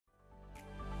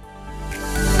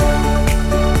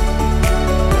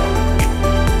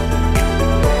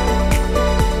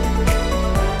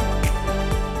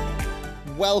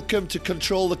welcome to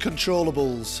Control the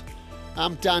Controllables.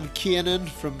 I'm Dan Kiernan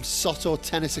from Soto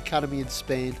Tennis Academy in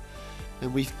Spain,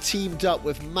 and we've teamed up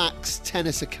with Max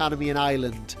Tennis Academy in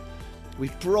Ireland.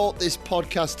 We've brought this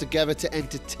podcast together to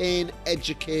entertain,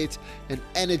 educate, and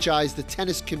energise the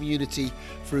tennis community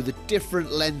through the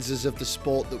different lenses of the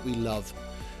sport that we love.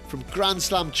 From Grand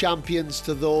Slam champions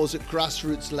to those at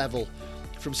grassroots level,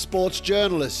 from sports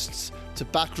journalists to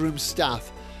backroom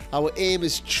staff, our aim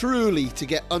is truly to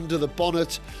get under the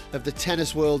bonnet of the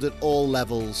tennis world at all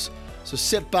levels. So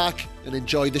sit back and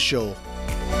enjoy the show.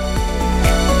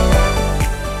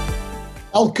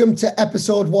 Welcome to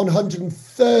episode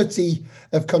 130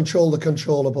 of Control the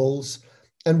Controllables.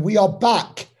 And we are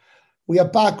back. We are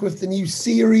back with the new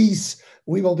series.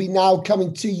 We will be now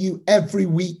coming to you every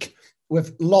week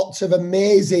with lots of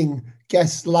amazing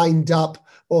guests lined up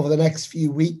over the next few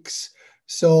weeks.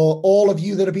 So all of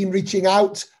you that have been reaching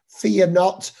out, fear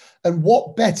not. And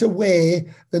what better way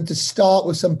than to start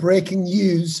with some breaking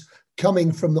news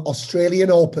coming from the Australian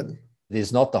Open?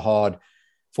 There's not the hard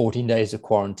 14 days of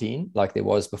quarantine like there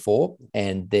was before.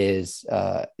 And there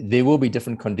will be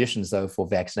different conditions, though, for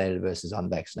vaccinated versus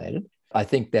unvaccinated. I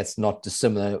think that's not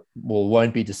dissimilar, or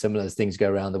won't be dissimilar as things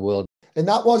go around the world. And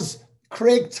that was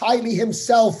Craig Tiley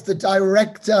himself, the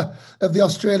director of the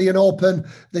Australian Open,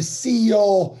 the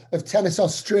CEO of Tennis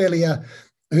Australia,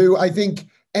 who I think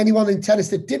anyone in tennis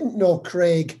that didn't know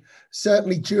Craig,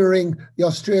 certainly during the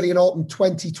Australian Open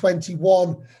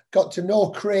 2021, got to know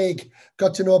Craig,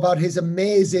 got to know about his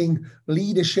amazing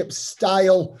leadership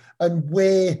style and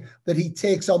way that he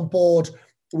takes on board.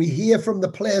 We hear from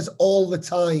the players all the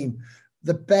time,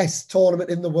 the best tournament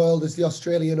in the world is the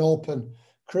Australian Open.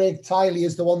 Craig Tiley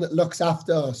is the one that looks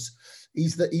after us.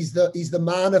 He's the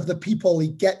man of the people. He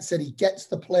gets it. He gets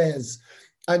the players.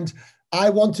 And I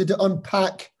wanted to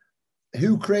unpack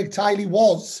who Craig Tiley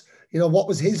was. You know, what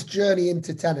was his journey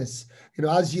into tennis? You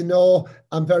know, as you know,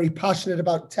 I'm very passionate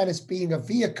about tennis being a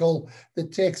vehicle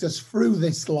that takes us through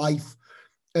this life.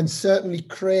 And certainly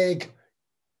Craig,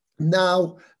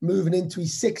 now moving into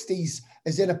his 60s,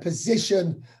 is in a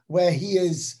position where he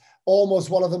is almost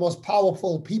one of the most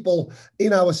powerful people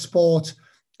in our sport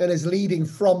and is leading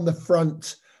from the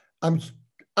front. I'm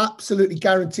absolutely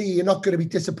guarantee you're not going to be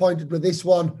disappointed with this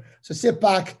one. So sit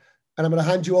back and I'm going to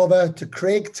hand you over to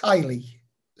Craig Tiley.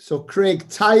 So Craig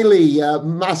Tiley,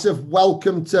 massive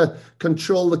welcome to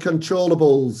Control the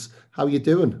Controllables. How are you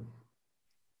doing?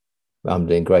 I'm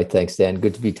doing great. Thanks, Dan.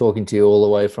 Good to be talking to you all the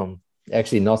way from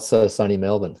actually not so sunny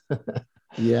Melbourne.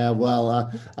 Yeah, well,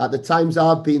 at the times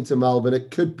I've been to Melbourne,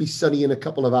 it could be sunny in a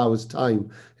couple of hours' time.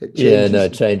 It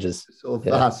changes so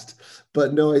fast.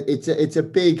 But no, it's a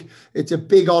big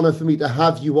honor for me to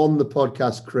have you on the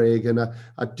podcast, Craig, and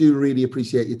I do really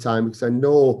appreciate your time because I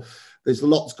know there's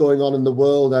lots going on in the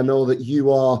world. I know that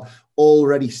you are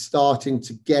already starting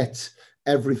to get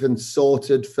everything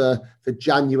sorted for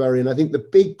January, and I think the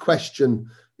big question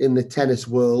in the tennis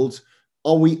world: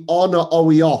 are we on or are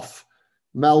we off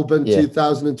Melbourne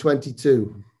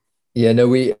 2022?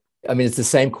 It's the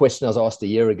same question I was asked a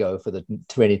year ago for the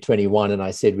 2021, and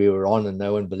I said we were on, and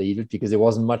no one believed it because there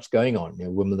wasn't much going on. You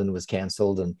know, Wimbledon was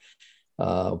cancelled and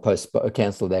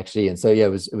cancelled actually, and so it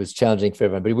was challenging for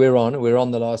everyone. But we're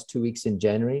on the last 2 weeks in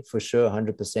January for sure,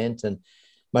 100%, and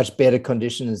much better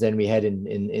conditions than we had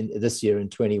in this year in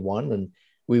 21. And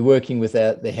we're working with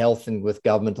the health and with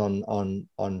government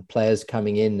on players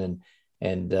coming in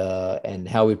and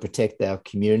how we protect our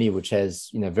community, which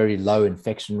has, very low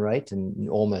infection rate and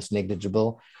almost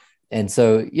negligible. And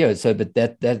so, but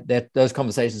those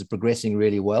conversations are progressing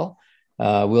really well.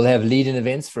 We'll have lead-in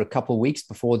events for a couple of weeks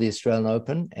before the Australian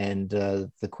Open. And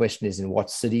the question is in what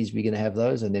cities we're going to have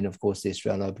those. And then, of course, the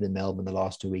Australian Open in Melbourne the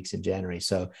last 2 weeks in January.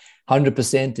 So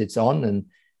 100% it's on,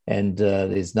 and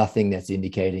there's nothing that's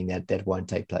indicating that won't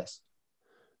take place.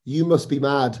 You must be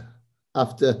mad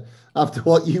after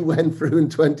what you went through in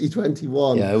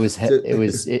 2021.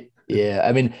 Yeah,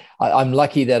 I mean, I'm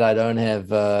lucky that I don't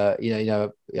have,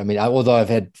 although I've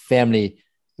had family,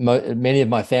 many of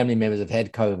my family members have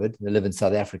had COVID. They live in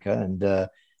South Africa, and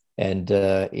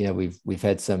we've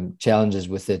had some challenges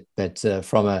with it. But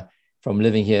from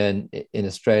living here in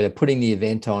Australia, putting the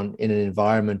event on in an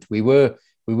environment, we were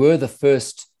the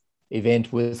first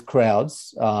event with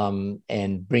crowds,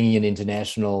 and bringing in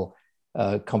international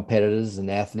competitors and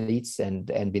athletes and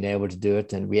being able to do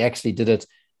it. And we actually did it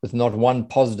with not one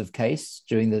positive case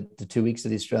during the 2 weeks of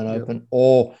the Australian Open,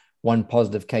 or one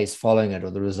positive case following it, or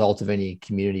the result of any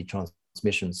community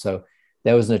transmission. So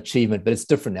that was an achievement, but it's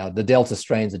different now. The Delta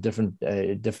strain's a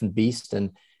different beast.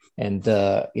 And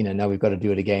now we've got to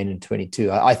do it again in 22.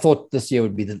 I thought this year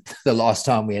would be the last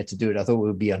time we had to do it. I thought we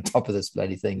would be on top of this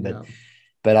bloody thing, but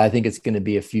but I think it's going to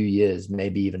be a few years,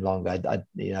 maybe even longer.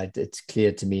 It's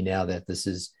clear to me now that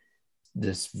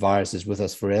this virus is with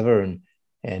us forever,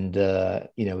 and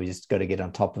we just got to get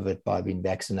on top of it by being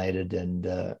vaccinated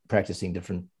and practicing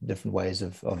different ways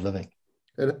of living.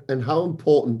 And how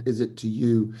important is it to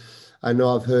you? I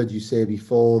know I've heard you say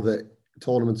before that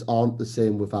tournaments aren't the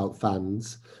same without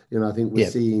fans. I think we're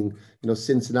seeing,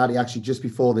 Cincinnati, actually just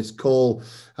before this call,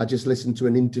 I just listened to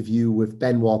an interview with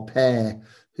Benoit Paire,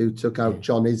 who took out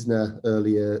John Isner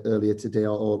earlier today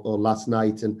or last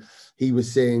night. And he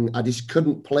was saying, I just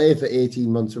couldn't play for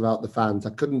 18 months without the fans.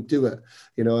 I couldn't do it,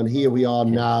 and here we are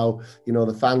now,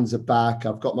 the fans are back.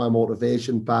 I've got my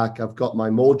motivation back. I've got my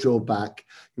mojo back.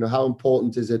 How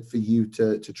important is it for you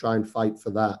to try and fight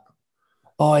for that?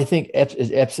 Oh, I think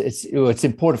it's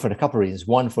important for a couple of reasons.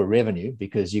 One, for revenue,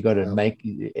 because you got to make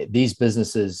these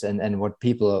businesses, and what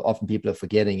people are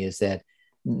forgetting is that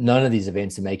none of these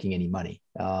events are making any money.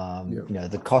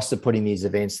 The cost of putting these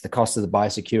events, the cost of the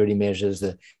biosecurity measures,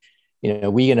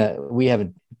 we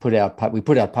haven't put out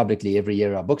publicly every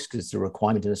year our books because it's a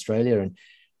requirement in Australia,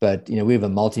 but we have a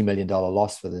multi-million-dollar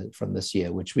loss from this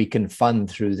year, which we can fund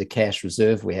through the cash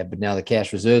reserve we have, but now the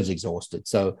cash reserve's exhausted.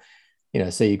 So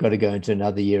you've got to go into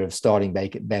another year of starting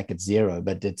back at zero,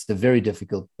 but it's a very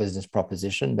difficult business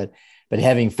proposition. But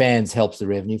having fans helps the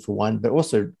revenue for one, but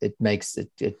also it makes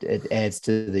it adds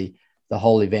to the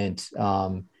whole event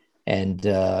and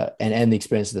the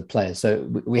experience of the players. So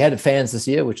we had fans this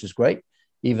year, which was great,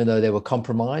 even though they were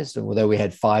compromised, and although we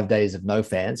had 5 days of no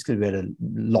fans because we had a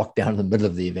lockdown in the middle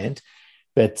of the event.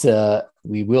 But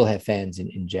we will have fans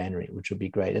in January, which will be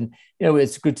great. And,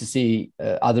 it's good to see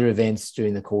other events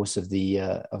during the course of the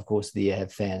year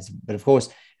have fans. But of course,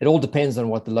 it all depends on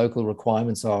what the local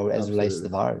requirements are as it relates to the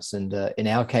virus. And in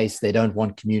our case, they don't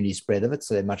want community spread of it,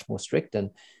 so they're much more strict. And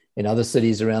in other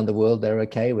cities around the world, they're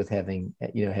okay with having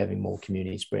more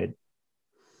community spread.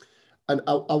 And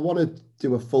I want to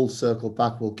do a full circle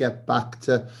back. We'll get back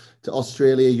to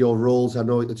Australia, your roles. I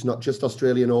know it's not just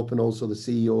Australian Open, also the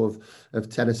CEO of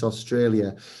Tennis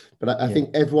Australia. But I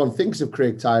think everyone thinks of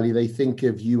Craig Tiley. They think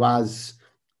of you as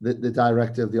the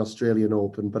director of the Australian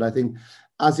Open. But I think,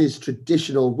 as is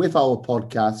traditional with our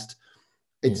podcast,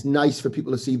 it's nice for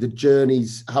people to see the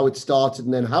journeys, how it started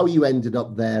and then how you ended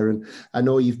up there. And I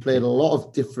know you've played a lot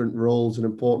of different roles and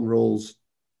important roles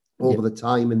over the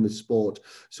time in the sport.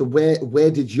 So where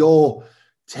did your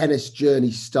tennis journey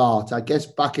start? I guess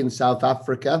back in South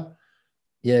Africa.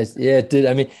 Yes, yeah, it did.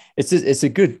 I mean, it's a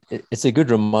good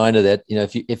reminder that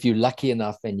if you're lucky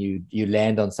enough and you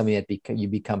land on something that you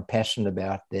become passionate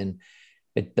about, then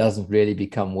it doesn't really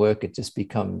become work. It just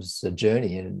becomes a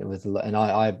journey. And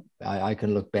I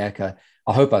can look back. I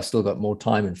hope I've still got more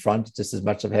time in front, just as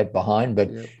much I've had behind.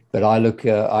 But I look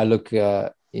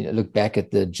back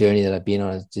at the journey that I've been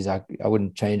on. I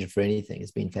wouldn't change it for anything.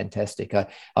 It's been fantastic. I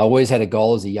always had a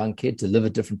goal as a young kid to live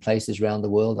at different places around the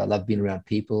world. I love being around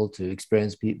people, to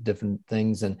experience different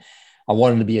things. And I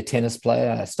wanted to be a tennis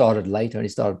player. I started late. I only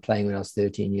started playing when I was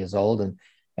 13 years old.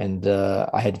 And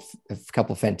I had a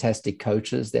couple of fantastic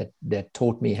coaches that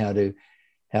taught me how to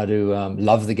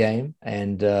love the game.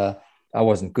 And I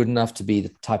wasn't good enough to be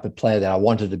the type of player that I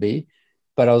wanted to be.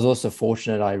 But I was also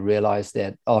fortunate. I realized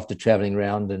that after traveling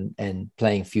around and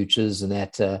playing futures and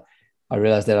that, I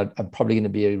realized that I'm probably going to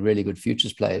be a really good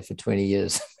futures player for 20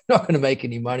 years. Not going to make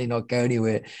any money, not go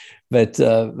anywhere. But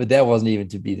that wasn't even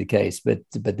to be the case. But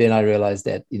then I realized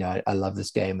that, I love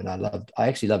this game, and I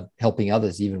actually love helping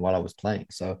others even while I was playing.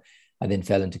 So I then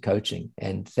fell into coaching,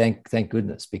 and thank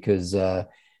goodness, because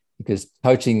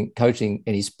coaching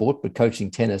any sport, but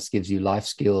coaching tennis gives you life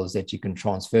skills that you can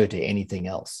transfer to anything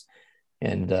else.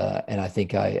 And I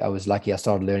think I was lucky. I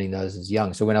started learning those as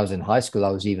young. So when I was in high school, I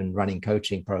was even running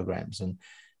coaching programs and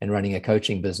running a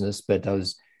coaching business. But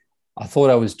I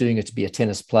thought I was doing it to be a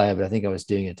tennis player, but I think I was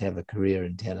doing it to have a career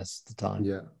in tennis at the time.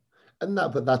 Yeah.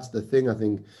 But that's the thing. I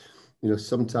think,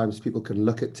 sometimes people can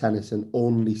look at tennis and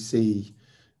only see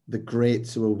the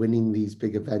greats who are winning these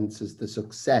big events as the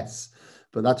success.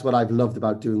 But that's what I've loved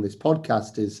about doing this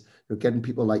podcast is getting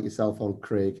people like yourself on,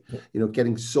 Craig,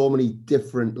 getting so many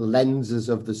different lenses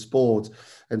of the sport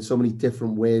and so many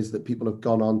different ways that people have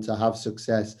gone on to have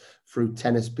success through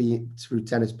tennis being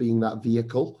that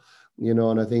vehicle,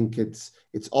 and I think it's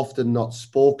often not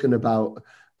spoken about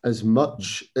as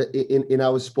much in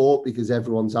our sport, because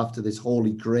everyone's after this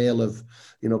holy grail of,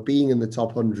 being in the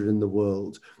top 100 in the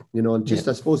world, and just,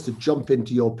 I suppose, to jump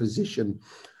into your position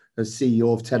as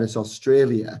CEO of Tennis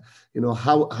Australia,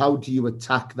 how do you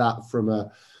attack that from a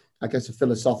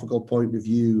philosophical point of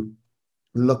view,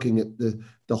 looking at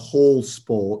the whole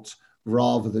sport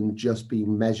rather than just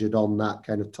being measured on that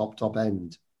kind of top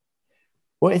end?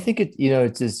 Well, I think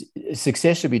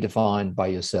success should be defined by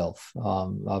yourself.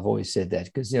 I've always said that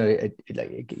because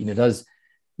does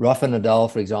Rafa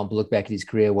Nadal, for example, look back at his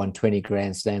career, won 20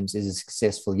 Grand Slams, is a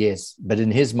successful? Yes, but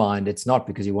in his mind, it's not,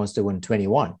 because he wants to win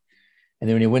 21, and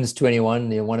then when he wins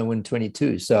 21, he'll want to win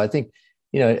 22. So I think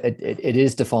it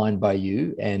is defined by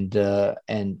you, and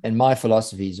my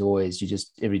philosophy is always, you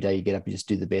just, every day you get up, you just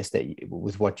do the best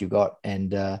with what you got,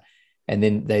 and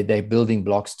then they're building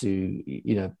blocks to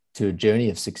a journey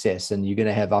of success, and you're going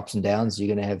to have ups and downs.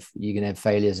 You're going to have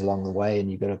failures along the way,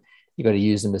 and you got to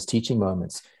use them as teaching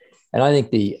moments. And I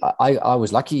think I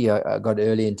was lucky. I got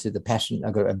early into the passion.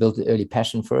 I built an early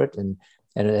passion for it, and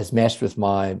it has matched with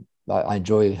I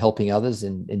enjoy helping others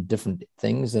in different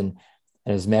things, and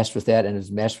it has matched with that, and it's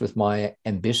matched with my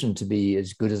ambition to be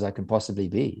as good as I can possibly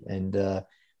be. And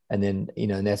then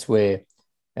and that's where.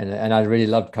 And I really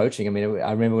loved coaching. I mean,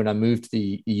 I remember when I moved to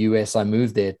the US, I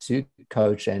moved there to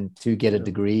coach and to get a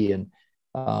degree. And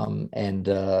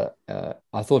I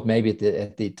thought maybe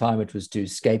at the time it was to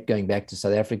escape going back to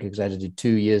South Africa, because I had to do 2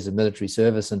 years of military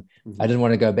service, and I didn't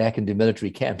want to go back and do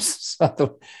military camps. So I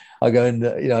thought I'll go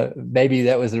and maybe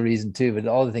that was the reason too. But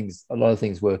a lot of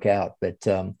things work out. But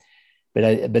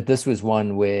this was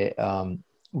one where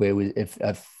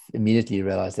I've immediately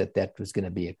realized that was going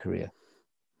to be a career.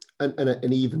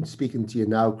 And even speaking to you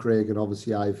now, Craig, and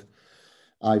obviously I've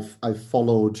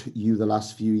followed you the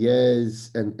last few years,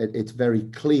 and it's very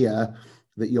clear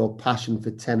that your passion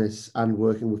for tennis and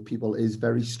working with people is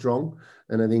very strong.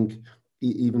 And I think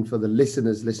even for the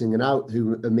listeners listening out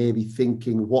who are maybe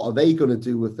thinking, what are they going to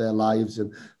do with their lives,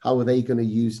 and how are they going to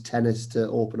use tennis to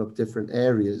open up different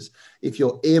areas? If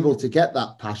you're able to get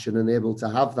that passion and able to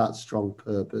have that strong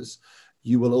purpose,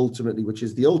 you will ultimately, which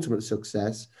is the ultimate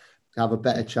success, have a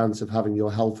better chance of having your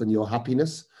health and your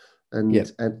happiness. And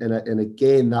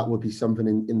again, that would be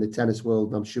something in the tennis world,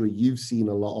 and I'm sure you've seen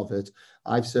a lot of it.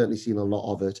 I've certainly seen a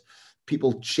lot of it.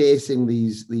 People chasing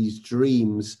these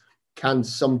dreams can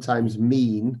sometimes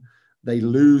mean they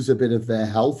lose a bit of their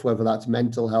health, whether that's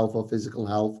mental health or physical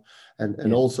health,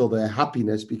 and also their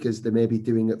happiness, because they may be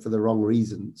doing it for the wrong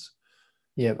reasons.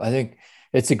 Yeah, I think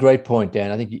it's a great point,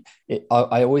 Dan. I think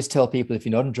I always tell people, if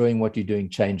you're not enjoying what you're doing,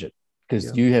 change it.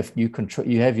 Because you have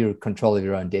your control of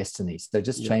your own destiny. So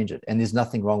just change it. And there's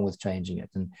nothing wrong with changing it.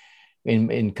 And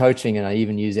in coaching, and I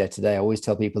even use that today, I always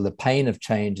tell people the pain of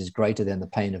change is greater than the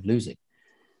pain of losing.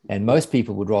 And most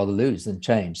people would rather lose than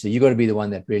change. So you've got to be the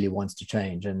one that really wants to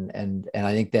change. And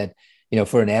I think that,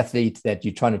 for an athlete that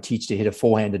you're trying to teach to hit a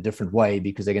forehand a different way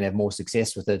because they're going to have more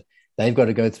success with it, they've got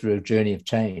to go through a journey of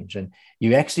change. And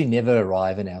you actually never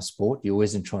arrive in our sport. You're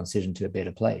always in transition to a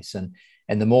better place. And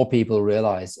the more people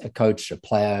realize, a coach, a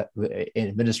player, an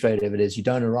administrator, it is, you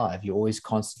don't arrive. You're always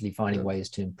constantly finding ways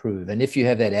to improve. And if you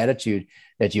have that attitude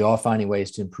that you are finding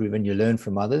ways to improve and you learn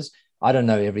from others, I don't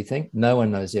know everything. No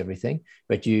one knows everything,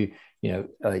 but you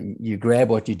grab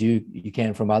what you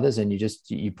can from others, and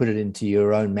you put it into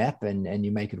your own map, and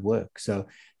you make it work. So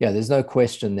there's no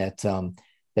question that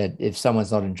if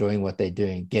someone's not enjoying what they're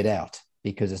doing, get out,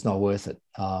 because it's not worth it.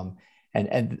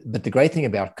 But the great thing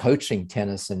about coaching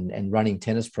tennis and running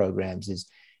tennis programs is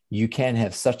you can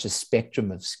have such a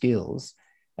spectrum of skills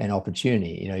and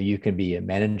opportunity. You can be a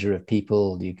manager of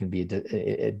people, you can be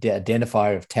a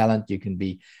identifier of talent, you can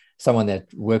be someone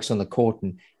that works on the court,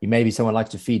 and you may be someone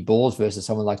likes to feed balls versus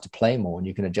someone likes to play more, and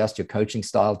you can adjust your coaching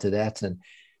style to that. And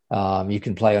you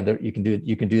can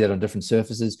do that on different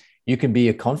surfaces. You can be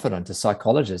a confidant, a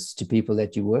psychologist to people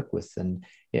that you work with. And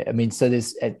so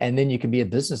and then you can be a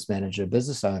business manager, a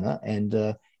business owner,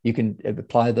 and you can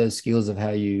apply those skills of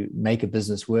how you make a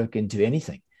business work into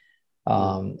anything.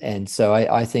 And so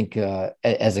I think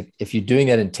if you're doing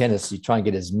that in tennis, you try and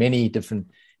get as many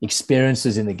different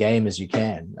experiences in the game as you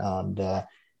can.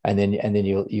 And then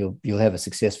you'll have a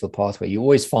successful pathway. You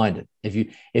always find it.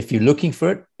 If you're looking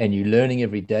for it and you're learning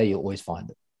every day, you'll always find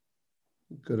it.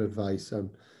 Good advice,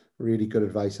 really good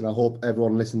advice. And I hope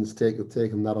everyone listens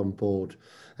taking that on board.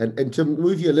 And to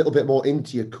move you a little bit more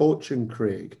into your coaching,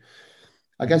 Craig,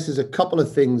 I guess there's a couple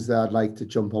of things that I'd like to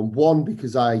jump on. One,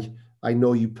 because I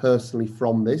know you personally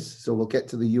from this, so we'll get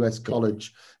to the US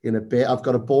college in a bit. I've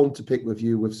got a bone to pick with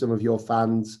you, with some of your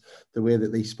fans, the way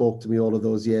that they spoke to me all of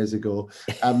those years ago.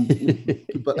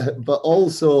 But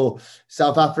also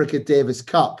South Africa Davis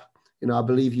Cup. I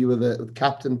believe you were the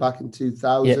captain back in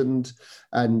 2000.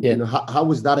 Yeah. And how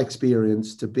was that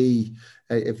experience to be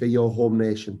for your home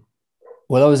nation?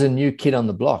 Well, I was a new kid on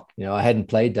the block. I hadn't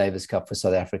played Davis Cup for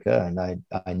South Africa, and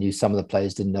I knew some of the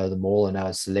players, didn't know them all, and I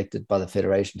was selected by the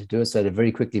federation to do it. So I had to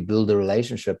very quickly build a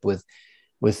relationship with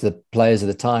the players at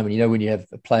the time. And when you have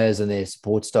players and their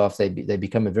support staff, they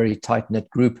become a very tight-knit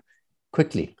group.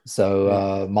 quickly.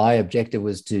 So my objective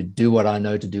was to do what I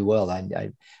know to do well.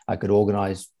 I could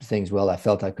organize things well. I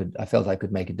felt I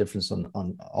could make a difference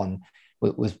on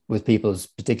with people,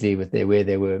 particularly with where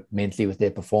they were mentally with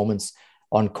their performance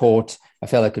on court. I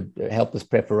felt I could help with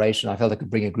preparation. I felt I could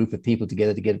bring a group of people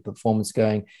together to get a performance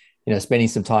going. Spending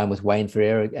some time with Wayne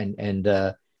Ferreira and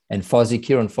Fozzie.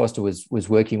 Kieran Foster was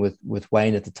working with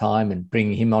Wayne at the time and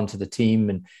bringing him onto the team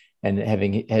and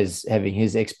having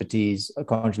his expertise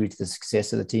contribute to the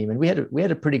success of the team. And we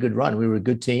had a pretty good run. We were a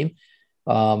good team,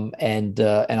 and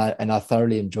I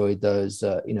thoroughly enjoyed those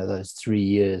 3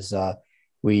 years. I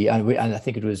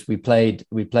think we played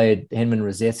Henman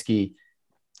Rosetsky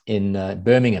in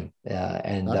Birmingham,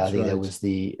 and I think that was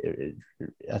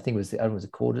I don't know, it was the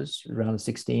quarters, round of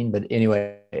 16. But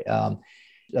anyway, I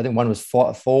think one was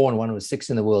four and one was 6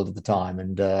 in the world at the time,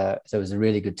 and so it was a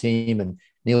really good team. And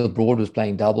Neil Broad was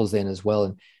playing doubles then as well,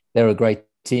 and they were a great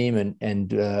team.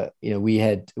 And we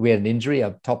had an injury,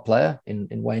 a top player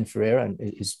in Wayne Ferreira, and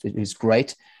who's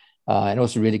great, and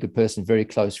also a really good person, very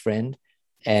close friend.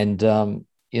 And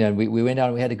we went out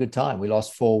and we had a good time. We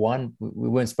lost 4-1. We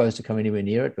weren't supposed to come anywhere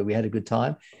near it, but we had a good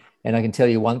time. And I can tell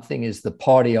you one thing is the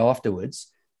party afterwards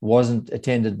wasn't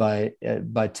attended by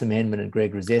Tim Henman and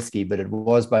Greg Rosetsky, but it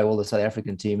was by all the South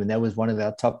African team. And that was one of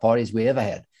our top parties we ever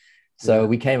had. So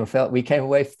we came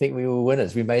away thinking we were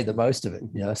winners. We made the most of it,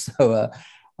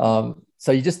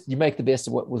 So you make the best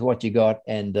of what you got.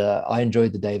 And I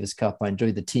enjoyed the Davis Cup. I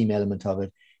enjoyed the team element of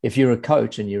it. If you're a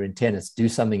coach and you're in tennis, do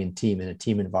something in a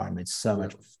team environment. It's so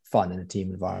much fun in a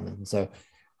team environment. And so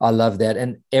I love that.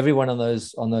 And everyone on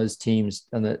those teams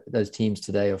those teams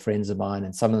today are friends of mine,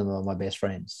 and some of them are my best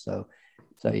friends. So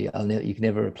you can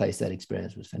never replace that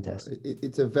experience. It was fantastic.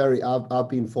 It's I've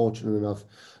been fortunate enough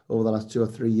over the last 2 or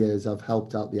 3 years. I've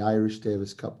helped out the Irish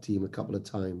Davis Cup team a couple of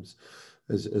times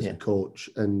as a coach,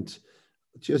 and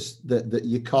just that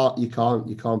you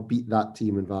can't beat that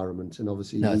team environment. And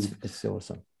obviously it's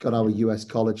awesome. Got our US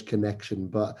college connection,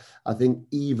 but I think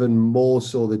even more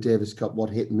so the Davis Cup,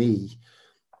 what hit me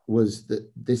was that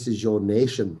this is your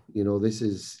nation. This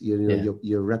is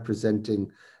you're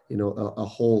representing a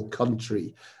whole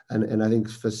country, and I think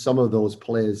for some of those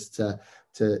players to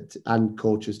and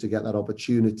coaches to get that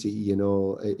opportunity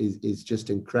is just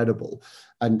incredible.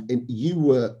 And you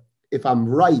were, if I'm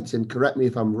right, and correct me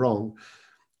if I'm wrong,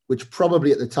 which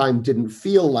probably at the time didn't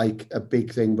feel like a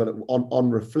big thing, but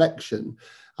on reflection,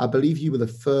 I believe you were the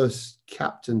first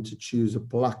captain to choose a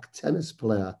black tennis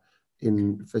player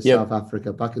for South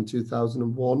Africa back in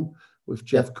 2001 with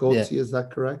Jeff Coetzee. Is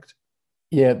that correct?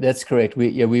 Yeah, that's correct.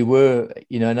 We were,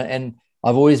 and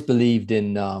I've always believed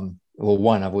in,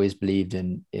 I've always believed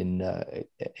in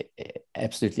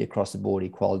absolutely across the board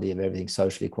equality of everything,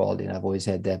 social equality, and I've always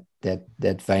had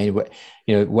that vein.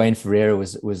 Wayne Ferreira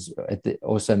was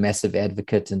also a massive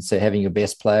advocate, and so having your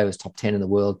best player was top 10 in the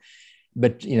world.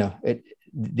 But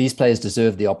these players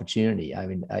deserve the opportunity. I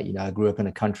mean, I grew up in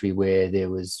a country where there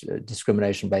was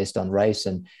discrimination based on race,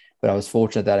 but I was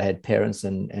fortunate that I had parents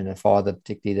and a father,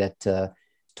 particularly, that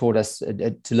taught us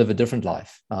to live a different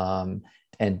life, and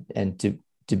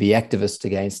to be activists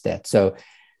against that. So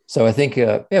I think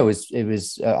it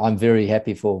was. I'm very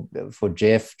happy for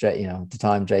Jeff, at the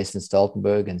time, Jason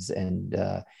Stoltenberg,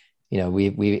 and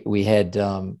we had.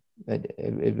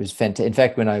 It was fantastic. In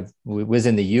fact, when I was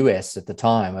in the US at the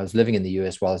time, I was living in the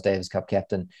US while I was Davis Cup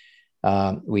captain.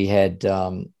 We had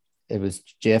it was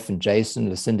Jeff and Jason,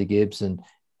 Lucinda Gibbs, and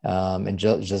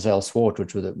Giselle Swart,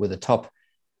 which were the top.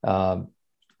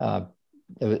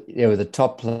 They were the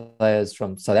top players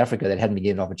from South Africa that hadn't been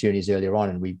given opportunities earlier on,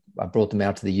 and I brought them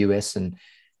out to the US, and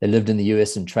they lived in the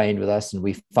US and trained with us, and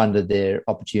we funded their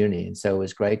opportunity. And so it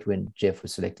was great when Jeff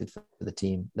was selected for the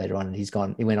team later on, and he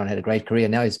went on, had a great career.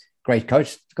 Now he's a great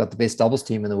coach. He's got the best doubles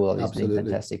team in the world. He's doing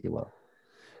fantastically well.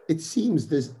 It seems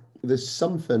there's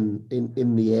something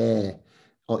in the air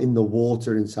or in the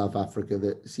water in South Africa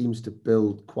that seems to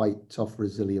build quite tough,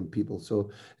 resilient people. So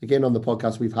again, on the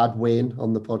podcast, we've had Wayne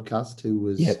on the podcast,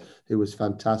 who was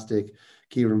fantastic.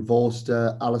 Kieran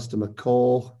Vorster, Alistair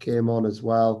McCaw came on as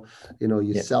well,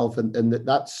 yourself, and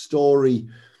that story,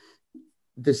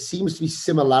 there seems to be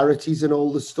similarities in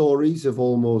all the stories of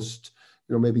almost,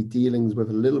 maybe dealings with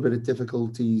a little bit of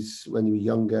difficulties when you were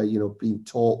younger, being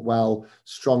taught well,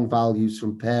 strong values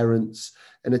from parents.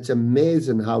 And it's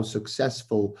amazing how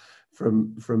successful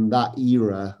from that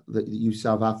era that you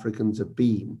South Africans have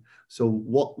been. So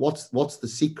what's the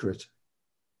secret?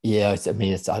 Yeah,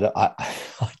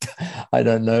 I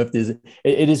don't know if there's,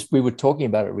 it is, we were talking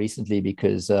about it recently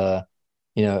because,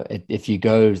 if you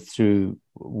go through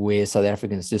where South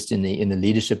Africans just in the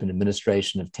leadership and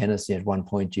administration of tennis, at one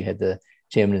point you had the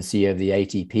chairman and CEO of the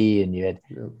ATP, and you had,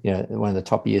 one of the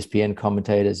top ESPN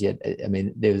commentators. Yet, I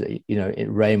mean, there was,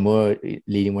 Ray Moore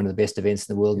leading one of the best events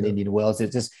in the world in Indian Wells.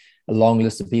 It's just a long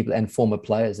list of people and former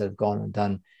players that have gone and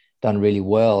done really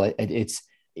well. It's,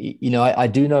 I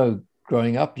do know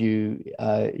growing up, you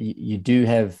do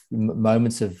have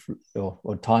moments of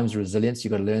or times of resilience.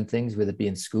 You've got to learn things, whether it be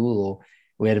in school or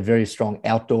we had a very strong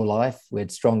outdoor life. We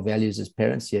had strong values as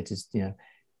parents. You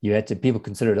had to, people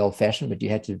consider it old fashioned, but you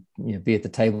had to, be at the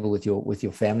table with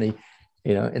your family,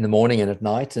 in the morning and at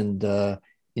night. And,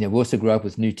 we also grew up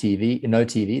with no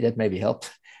TV. That maybe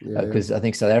helped because I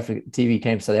think TV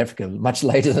came to South Africa much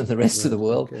later than the rest of the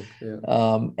world.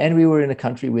 Okay. And we were in a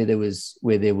country where there was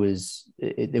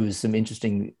some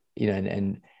interesting,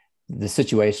 and the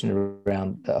situation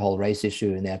around the whole race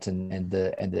issue and that, and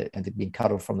the being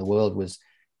cut off from the world was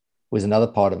another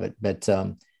part of it. But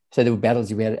so there were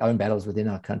battles. We had our own battles within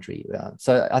our country.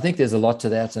 So I think there's a lot to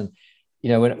that. And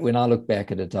when I look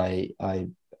back at it, I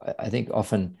think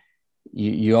often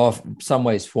you are in some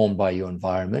ways formed by your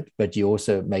environment, but you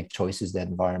also make choices that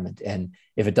environment. And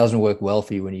if it doesn't work well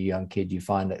for you when you're a young kid, you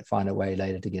find a way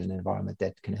later to get an environment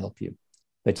that can help you.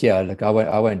 But yeah, look, I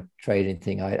won't trade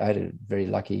anything. I had a very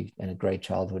lucky and a great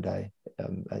childhood.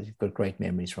 I've got great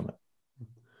memories from it.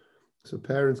 So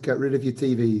parents, get rid of your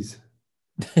TVs.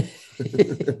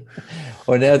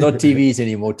 Well, now not TVs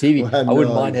anymore. I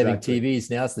wouldn't mind having TVs.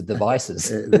 Now it's the devices.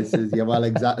 This is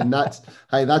exactly, and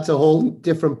that's a whole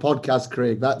different podcast,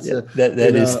 Craig. That's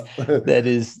that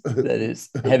is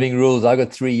having rules. I've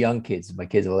got 3 young kids. My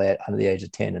kids are under the age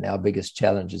of 10, and our biggest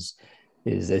challenge is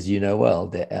as you know well,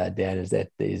 Dan,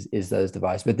 is those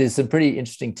devices. But there's some pretty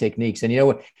interesting techniques. And you know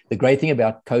what? The great thing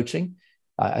about coaching,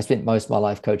 I spent most of my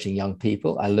life coaching young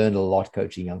people. I learned a lot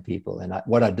coaching young people. And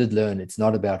what I did learn, it's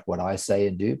not about what I say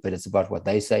and do, but it's about what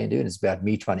they say and do. And it's about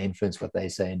me trying to influence what they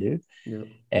say and do. Yeah.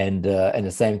 And the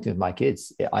same thing with my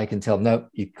kids. I can tell them, no,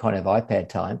 you can't have iPad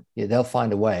time. They'll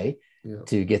find a way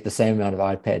to get the same amount of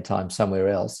iPad time somewhere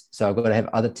else. So I've got to have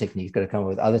other techniques, got to come up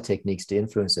with other techniques to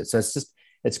influence it. So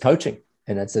it's coaching,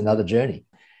 and it's another journey.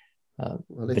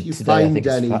 Well, if you find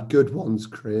any good ones,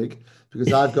 Craig,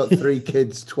 because I've got 3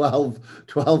 kids, 12,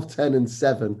 10 and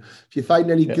 7. If you find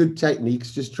any good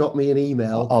techniques, just drop me an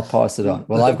email. I'll pass it on.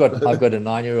 Well, I've got a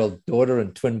 9-year-old daughter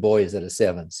and twin boys that are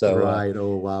 7. So right.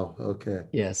 Oh, wow. Okay.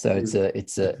 Yeah. So it's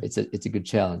a good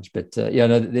challenge, but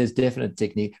there's definite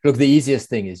technique. Look, the easiest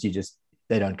thing is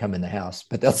they don't come in the house,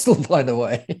 but they'll still find a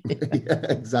way. Yeah,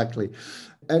 exactly.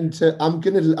 And I'm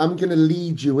gonna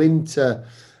lead you into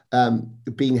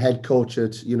being head coach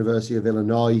at University of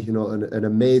Illinois, an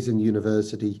amazing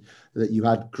university that you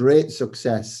had great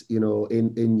success,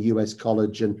 in US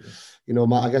college. And,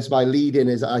 I guess my lead in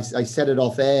is, I said it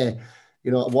off air,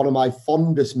 one of my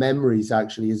fondest memories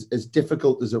actually is, as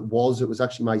difficult as it was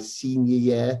actually my senior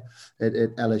year at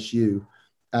LSU.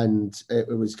 And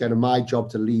it was kind of my job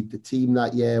to lead the team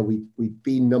that year. We'd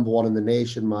been number 1 in the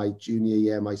nation my junior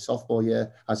year, my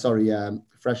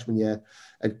freshman year.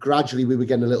 And gradually we were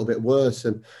getting a little bit worse.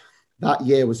 And that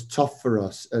year was tough for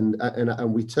us. And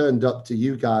we turned up to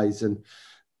you guys, and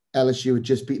LSU had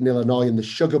just beaten Illinois in the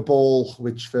Sugar Bowl,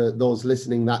 which for those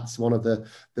listening, that's one of the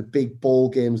big bowl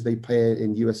games they play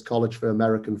in US college for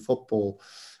American football.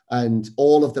 And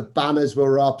all of the banners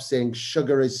were up saying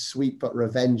sugar is sweet, but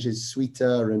revenge is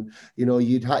sweeter. And,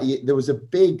 there was a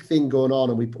big thing going on,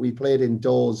 and we played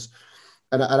indoors.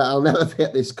 And I'll never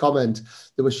forget this comment.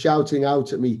 They were shouting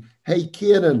out at me, "Hey,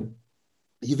 Kieran,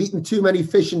 you've eaten too many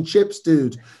fish and chips,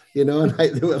 dude." And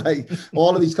they were like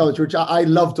all of these comments, which I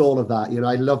loved all of that.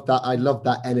 I loved that. I loved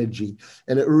that energy.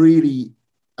 And it really,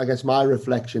 I guess my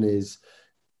reflection is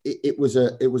it was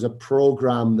a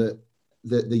program that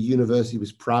the university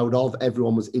was proud of.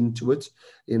 Everyone was into it,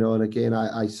 and again,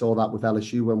 I saw that with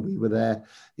LSU when we were there,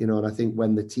 and I think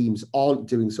when the teams aren't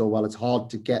doing so well, it's hard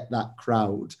to get that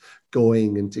crowd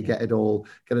going and to get it all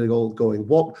going.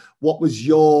 What was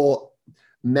your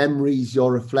memories,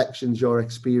 your reflections, your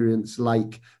experience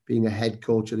like being a head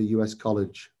coach at a US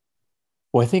college?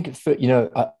 Well, I think,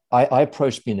 I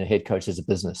approached being a head coach as a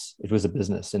business. It was a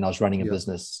business, and I was running a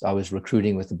business. I was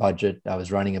recruiting with a budget. I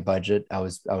was running a budget. I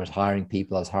was hiring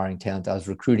people. I was hiring talent. I was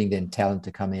recruiting then talent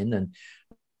to come in. And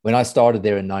when I started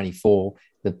there in 94,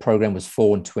 the program was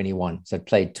 4-21. So it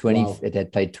played 20. Wow. It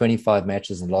had played 25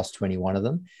 matches and lost 21 of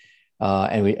them.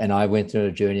 And I went through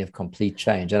a journey of complete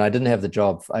change. And I didn't have the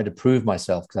job. I had to prove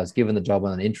myself because I was given the job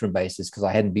on an interim basis because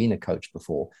I hadn't been a coach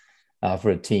before.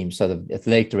 For a team. So the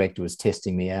athletic director was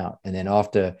testing me out. And then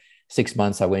after 6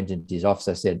 months, I went into his office.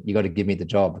 I said, "You got to give me the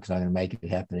job because I'm going to make it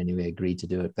happen." And he agreed to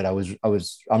do it. But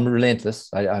I'm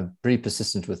relentless. I'm pretty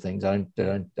persistent with things. I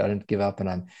don't give up, and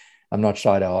I'm not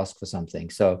shy to ask for something.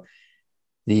 So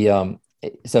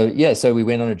so we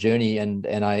went on a journey, and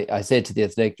I said to the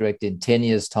athletic director, in 10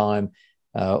 years time,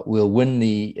 we'll win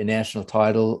the national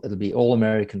title. It'll be all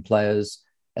American players.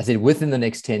 I said, within the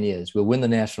next 10 years, we'll win the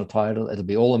national title. It'll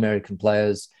be all American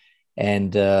players,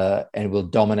 and we'll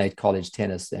dominate college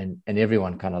tennis. And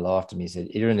everyone kind of laughed at me. Said,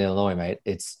 "You're in Illinois, mate.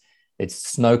 It's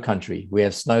snow country. We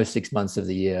have snow 6 months of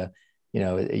the year.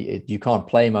 You can't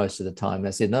play most of the time." And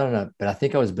I said, no. But I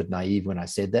think I was a bit naive when I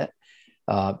said that.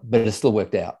 But it still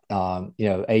worked out.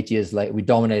 8 years later, we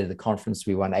dominated the conference.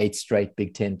 We won 8 straight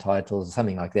Big Ten titles,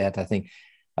 something like that. I think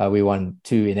we won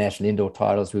 2 national indoor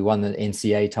titles. We won the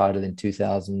NCAA title in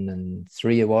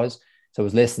 2003, it was. So it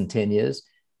was less than 10 years.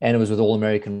 And it was with all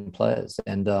American players.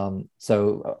 And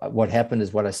so what happened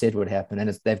is what I said would happen. And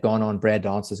they've gone on, Brad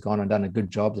Dance has gone on and done a good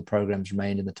job. The program's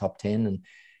remained in the top 10.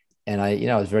 And I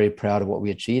was very proud of what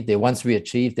we achieved there. Once we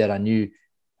achieved that, I knew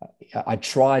I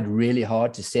tried really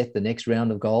hard to set the next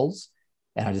round of goals,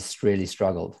 and I just really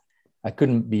struggled. I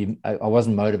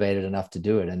wasn't motivated enough to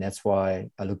do it. And that's why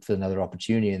I looked for another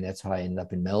opportunity. And that's how I ended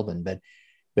up in Melbourne. But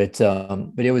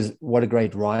it was, what a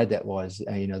great ride that was.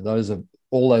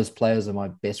 All those players are my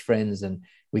best friends, and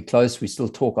we're close. We still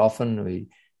talk often.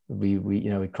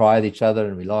 We cry with each other,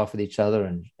 and we laugh with each other,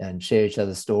 and share each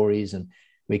other's stories. And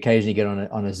we occasionally get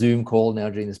on a Zoom call now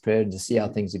during this period and to see how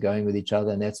things are going with each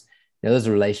other. And that's, those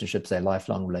are relationships, they're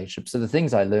lifelong relationships. So the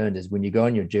things I learned is, when you go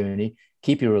on your journey,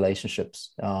 keep your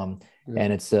relationships. And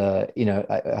it's, I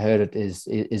heard it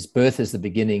is birth is the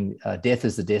beginning, death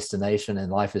is the destination, and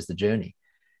life is the journey.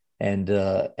 And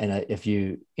if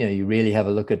you really have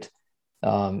a look at,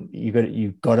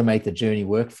 you've got to make the journey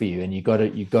work for you, and you've got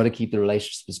to keep the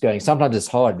relationships going. Sometimes it's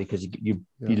hard because you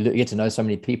get to know so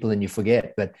many people and you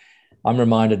forget, but I'm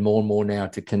reminded more and more now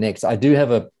to connect. I do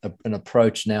have an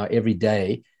approach now. Every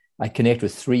day I connect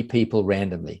with 3 people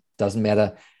randomly. Doesn't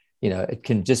matter, it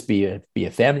can just be a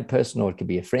family person, or it could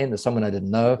be a friend or someone I didn't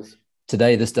know.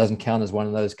 Today, this doesn't count as one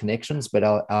of those connections, but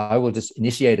I will just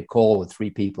initiate a call with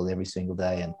 3 people every single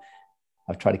day, and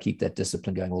I've tried to keep that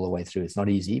discipline going all the way through. It's not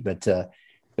easy, but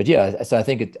yeah. So I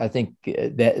think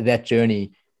that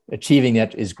journey, achieving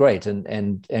that, is great.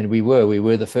 And we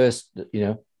were the first,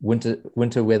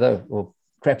 winter weather or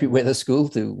crappy weather school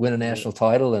to win a national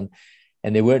title, and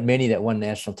there weren't many that won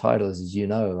national titles, as you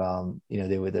know.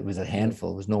 There was a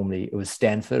handful. It was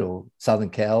Stanford or Southern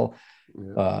Cal,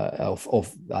 or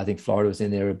I think Florida was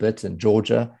in there a bit, and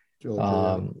Georgia,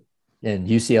 and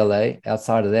UCLA.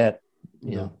 Outside of that,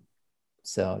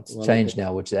 so it's changed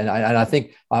now, and I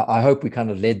think I hope we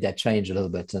kind of led that change a little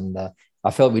bit, and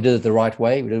I felt we did it the right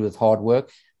way. We did it with hard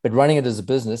work, but running it as a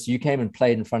business, you came and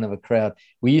played in front of a crowd.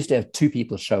 We used to have 2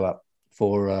 people show up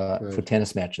for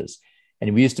tennis matches,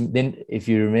 and we used to then, if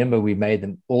you remember, we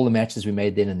made all the matches we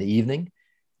made then in the evening.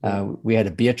 We had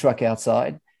a beer truck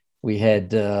outside. We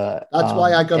had that's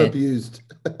why I got abused.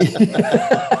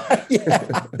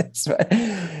 Yeah, that's right.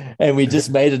 And we just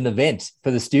made an event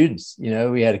for the students.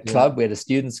 We had a club, we had a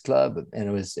students club,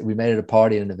 and we made it a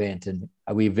party and an event, and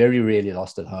we very rarely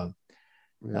lost at home.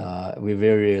 We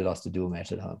very rarely lost a dual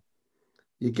match at home.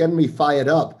 You're getting me fired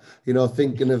up,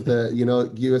 thinking of the,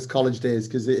 US college days,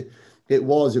 because it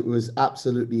was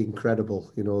absolutely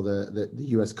incredible, the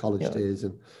US college days,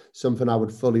 and something I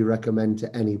would fully recommend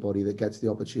to anybody that gets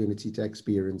the opportunity to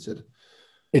experience it.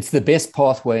 It's the best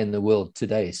pathway in the world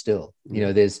today still.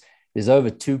 There's over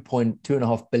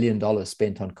 $2.5 billion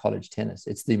spent on college tennis.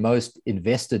 It's the most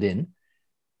invested in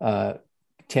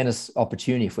tennis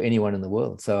opportunity for anyone in the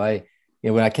world. So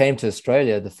when I came to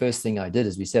Australia, the first thing I did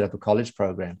is we set up a college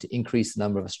program to increase the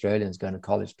number of Australians going to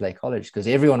college, play college, because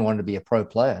everyone wanted to be a pro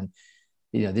player. And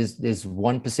there's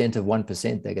 1% of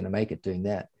 1% they're going to make it doing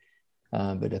that.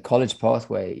 But a college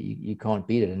pathway, you can't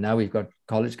beat it. And now we've got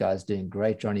college guys doing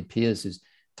great. Johnny Pierce, who's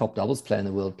top doubles player in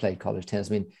the world, played college tennis.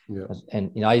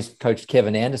 I used to coach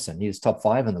Kevin Anderson. He was top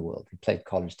 5 in the world. He played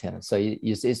college tennis. So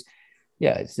it's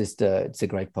a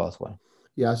great pathway.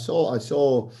 Yeah, I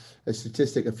saw a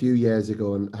statistic a few years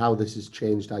ago, and how this has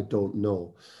changed, I don't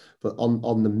know. But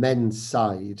on the men's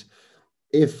side,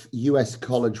 if US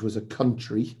college was a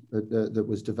country that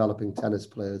was developing tennis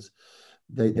players,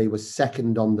 they were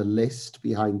second on the list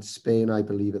behind Spain, I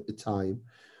believe, at the time,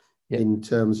 in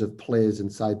terms of players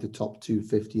inside the top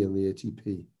 250 in the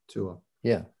ATP tour.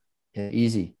 Yeah,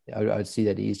 easy. I'd see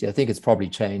that easy. I think it's probably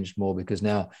changed more because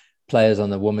now players on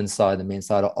the women's side, the men's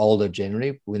side, are older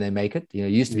generally when they make it. It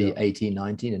used to be 18,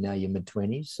 19, and now you're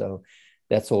mid-20s. So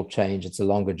that's all changed. It's a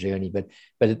longer journey, but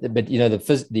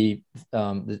the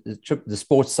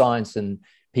sports science and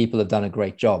people have done a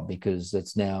great job, because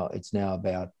it's now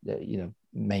about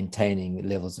maintaining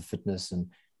levels of fitness and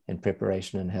and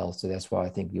preparation and health. So that's why I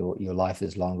think your life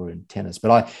is longer in tennis.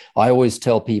 But I always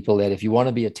tell people that if you want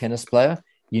to be a tennis player,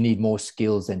 you need more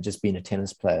skills than just being a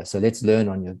tennis player. So let's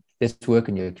work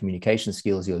on your communication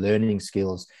skills, your learning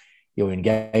skills, your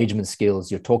engagement skills,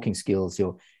 your talking skills,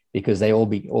 because they all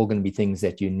going to be things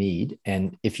that you need.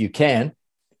 And if you can,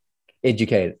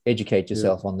 educate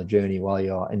yourself on the journey while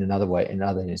you're in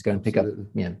another is go and pick up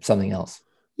something else.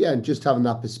 Yeah, and just having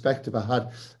that perspective, I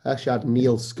actually had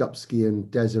Neil Skupski and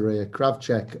Desiree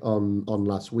Kravchuk on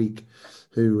last week,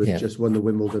 who had just won the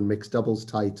Wimbledon mixed doubles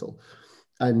title.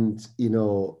 And,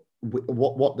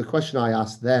 what the question I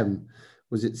asked them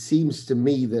was, it seems to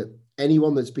me that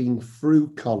anyone that's been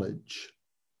through college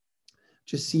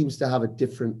just seems to have a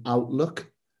different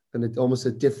outlook and almost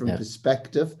a different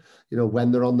perspective,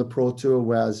 when they're on the Pro Tour,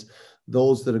 whereas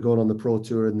those that are going on the Pro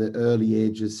Tour in the early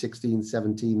ages, 16,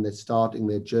 17, they're starting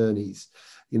their journeys.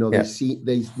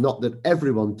 They not that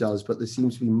everyone does, but there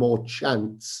seems to be more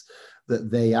chance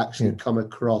that they actually come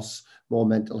across more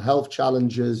mental health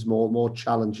challenges, more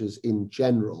challenges in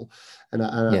general. And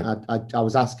I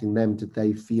was asking them, did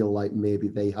they feel like maybe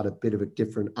they had a bit of a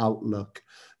different outlook,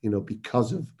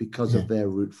 because of their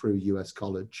route through US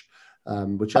college,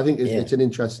 which I think it's an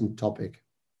interesting topic.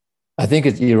 I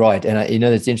think you're right. And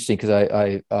it's interesting because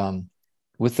I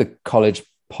with the college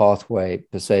pathway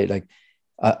per se, like,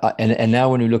 and now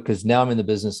when we look, because now I'm in the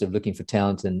business of looking for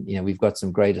talent, and we've got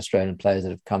some great Australian players that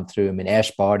have come through. I mean,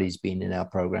 Ash Barty's been in our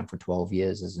program for 12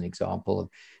 years as an example of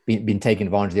been taking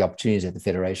advantage of the opportunities that the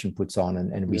federation puts on,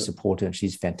 and we support her, and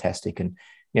she's fantastic, and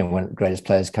one of the greatest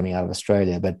players coming out of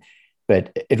Australia.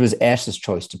 But it was Ash's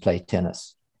choice to play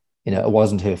tennis. It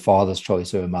wasn't her father's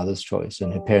choice or her mother's choice,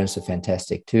 and her parents are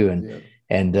fantastic too.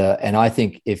 And I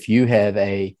think if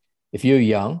you're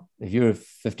young, if you're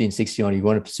 15, 16, and you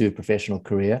want to pursue a professional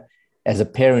career, as a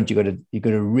parent, you got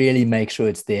to really make sure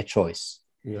it's their choice,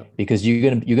 because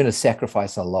you're going to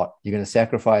sacrifice a lot. You're going to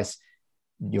sacrifice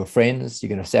your friends. You're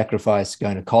going to sacrifice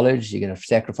going to college. You're going to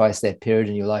sacrifice that period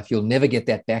in your life. You'll never get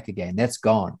that back again. That's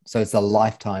gone. So it's a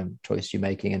lifetime choice you're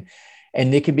making,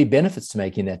 and there can be benefits to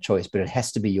making that choice, but it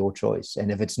has to be your choice.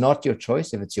 And if it's not your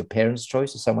choice, if it's your parents'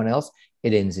 choice or someone else,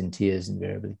 it ends in tears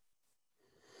invariably.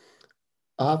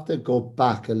 I have to go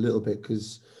back a little bit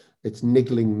because it's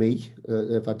niggling me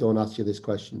if I don't ask you this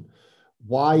question.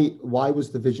 Why was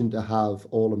the vision to have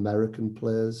all American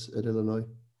players at Illinois?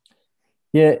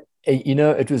 Yeah,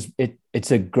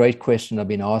 it's a great question. I've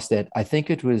been asked that. I think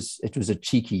it was a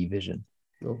cheeky vision.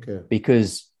 Okay.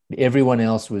 Because everyone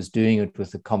else was doing it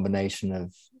with a combination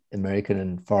of American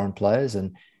and foreign players,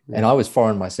 and I was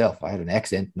foreign myself. I had an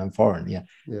accent and I'm foreign. I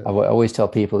always tell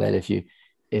people that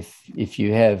if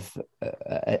you have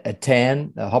a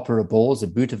tan, a hopper of balls, a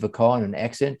boot of a car, and an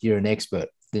accent, you're an expert.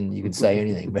 Then you can say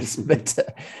anything.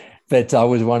 But I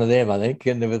was one of them, I think,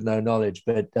 and there was no knowledge,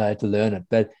 but I had to learn it.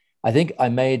 But I think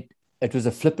it was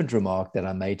a flippant remark that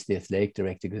I made to the athletic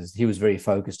director, because he was very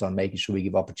focused on making sure we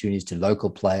give opportunities to local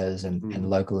players and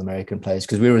local American players,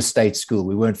 because we were a state school.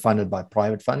 We weren't funded by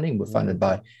private funding. We're funded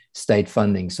by state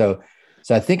funding. So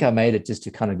I think I made it just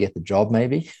to kind of get the job,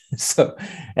 maybe.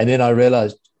 And then I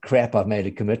realized, crap, I've made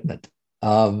a commitment.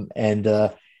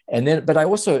 But I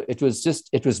also, it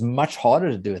was much harder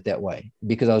to do it that way,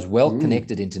 because I was well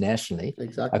connected internationally.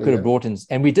 Exactly. I could have brought in,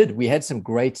 and we had some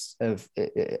great,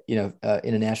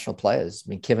 international players. I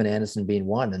mean, Kevin Anderson being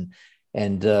one,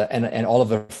 and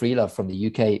Oliver Freela from the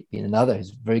UK being another,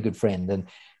 who's a very good friend. And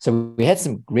so we had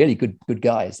some really good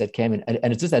guys that came in,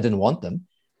 and it's just, I didn't want them,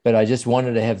 but I just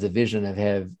wanted to have the vision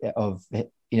of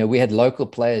we had local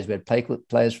players. We had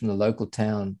players from the local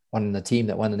town on the team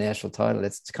that won the national title.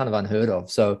 That's kind of unheard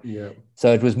of. So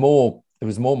it was more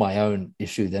my own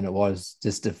issue than it was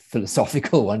just a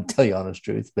philosophical one, to tell you the honest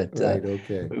truth. But right,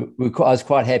 okay. I was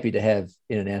quite happy to have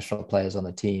international players on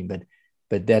the team, but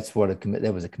that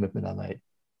was a commitment I made.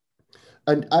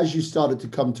 And as you started to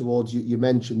come towards, you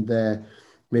mentioned there,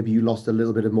 maybe you lost a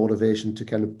little bit of motivation to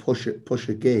kind of push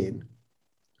again.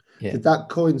 Yeah. Did that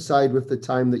coincide with the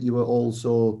time that you were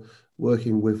also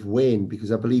working with Wayne?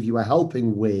 Because I believe you were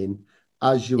helping Wayne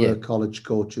as you were a college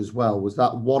coach as well. Was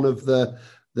that one of the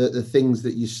things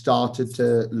that you started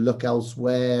to look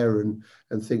elsewhere and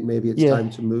think maybe it's time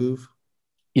to move?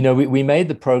 We made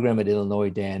the program at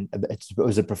Illinois, Dan. It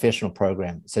was a professional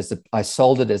program. So I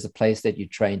sold it as a place that you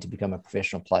train to become a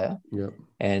professional player. Yeah.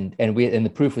 And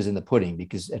the proof was in the pudding,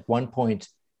 because at one point,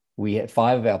 we had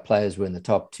 5 of our players were in the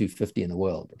top 250 in the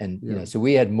world. And, so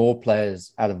we had more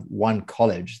players out of one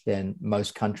college than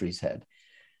most countries had.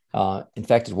 In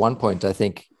fact, at one point, I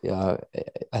think there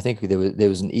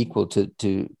was an equal to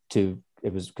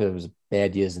it was, because it was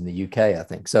bad years in the UK, I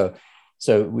think. So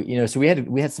we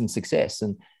had some success.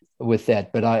 with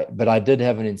that, but I did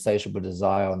have an insatiable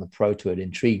desire on the pro tour. It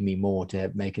intrigued me more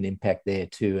to make an impact there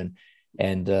too.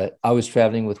 And I was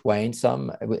traveling with Wayne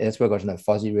some. That's where I got to know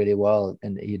Fozzie really well,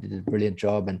 and he did a brilliant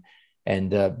job.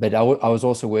 But I was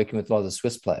also working with a lot of the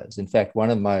Swiss players. In fact, one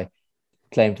of my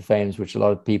claim to fame, which a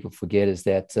lot of people forget, is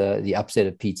that the upset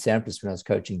of Pete Sampras when I was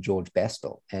coaching George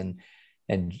Bastel, and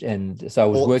so I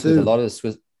was working with a lot of the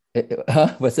Swiss.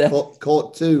 What's that?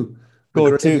 Court 2.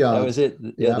 Court 2. That was it.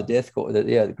 Yeah, the death court.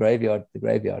 The graveyard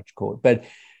court. But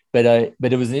it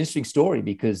was an interesting story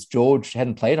because George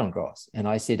hadn't played on grass, and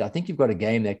I said, I think you've got a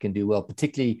game that can do well,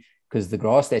 particularly because the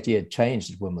grass that year had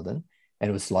changed at Wimbledon and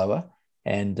it was slower.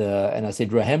 And I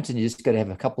said, Roehampton, you just got to have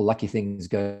a couple of lucky things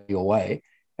go your way,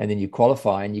 and then you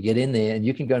qualify and you get in there and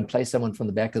you can go and play someone from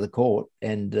the back of the court,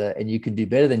 and you can do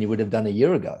better than you would have done a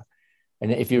year ago.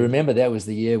 And if you remember, that was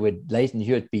the year where Leighton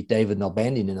Hewitt beat David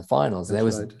Nalbandian in the finals. And that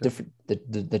was different,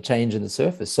 the change in the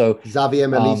surface. So Xavier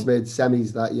Melis made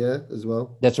semis that year as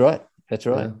well. That's right.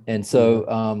 Yeah. And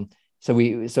so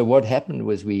so what happened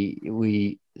was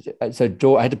I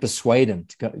had to persuade him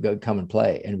to go come and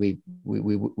play. And we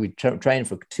trained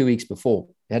for 2 weeks before.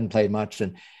 He hadn't played much.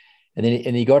 And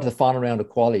then he got to the final round of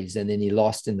qualies, and then he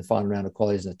lost in the final round of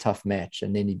qualies in a tough match,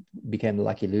 and then he became the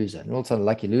lucky loser. And all of a sudden, the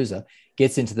lucky loser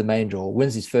gets into the main draw,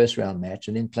 wins his first round match,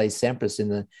 and then plays Sampras in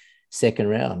the second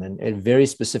round, and a very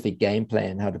specific game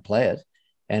plan how to play it.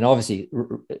 And obviously,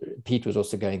 Pete was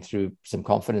also going through some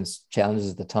confidence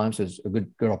challenges at the time, so it was a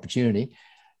good opportunity.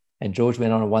 And George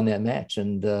went on and won that match,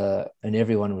 and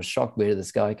everyone was shocked. Where did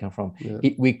this guy come from? Yeah.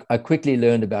 I quickly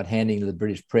learned about handling the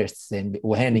British press then,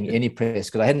 or handling any press,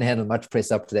 because I hadn't handled much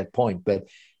press up to that point. But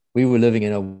we were living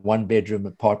in a 1-bedroom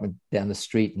apartment down the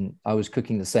street, and I was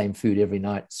cooking the same food every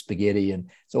night, spaghetti, and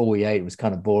it's all we ate. It was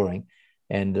kind of boring,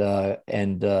 but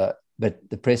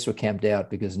the press were camped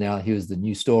out because now he was the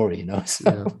new story, you know.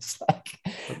 So yeah. It was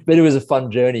but it was a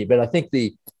fun journey. But I think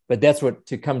but that's what,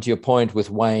 to come to your point with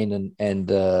Wayne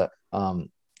and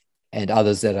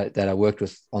others that I worked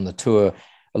with on the tour,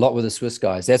 a lot with the Swiss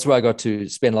guys. That's where I got to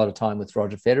spend a lot of time with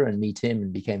Roger Federer and meet him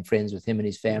and became friends with him and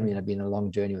his family. And I've been on a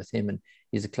long journey with him, and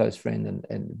he's a close friend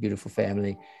and a beautiful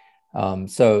family. I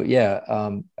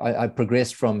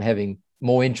progressed from having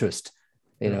more interest,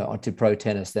 onto pro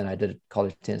tennis than I did at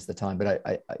college tennis at the time. But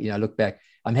I look back,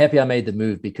 I'm happy I made the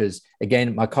move because,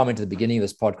 again, my comment at the beginning of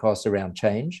this podcast around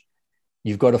change,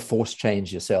 you've got to force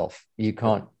change yourself. You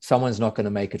can't, someone's not going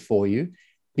to make it for you.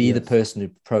 Be the person who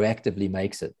proactively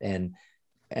makes it. And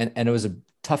it was a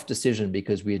tough decision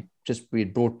because we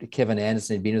had brought Kevin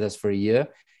Anderson, he'd been with us for a year,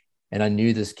 and I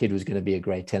knew this kid was going to be a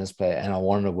great tennis player and I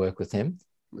wanted to work with him.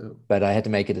 Yeah. But I had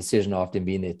to make a decision after him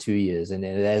being there 2 years. And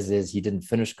as is, he didn't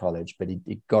finish college, but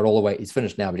he got all the way, he's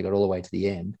finished now, but he got all the way to the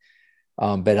end.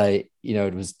 But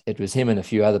it was him and a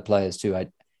few other players too.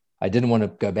 I didn't want to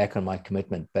go back on my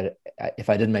commitment, but if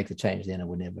I didn't make the change, then I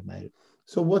would never have made it.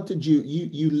 So what did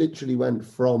you literally went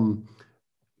from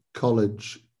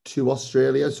college to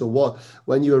Australia? So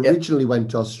when you originally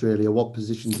went to Australia, what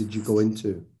position did you go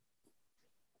into?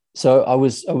 So I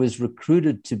was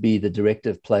recruited to be the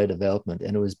director of player development,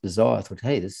 and it was bizarre. I thought,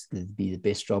 hey, this would be the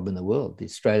best job in the world. The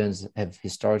Australians have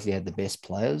historically had the best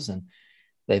players, and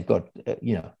they've got,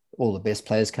 all the best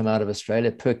players come out of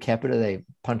Australia. Per capita, they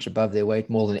punch above their weight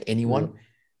more than anyone. Yeah.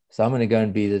 So I'm going to go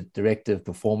and be the director of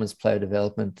performance player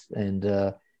development. And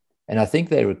I think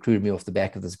they recruited me off the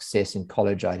back of the success in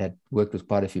college. I had worked with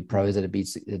quite a few pros that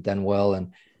had done well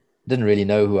and didn't really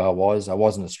know who I was. I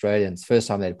wasn't Australian. It's the first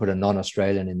time they'd put a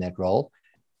non-Australian in that role.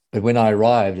 But when I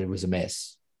arrived, it was a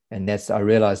mess. And I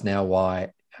realized now why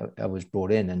I was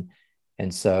brought in.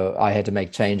 And so I had to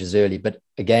make changes early. But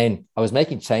again, I was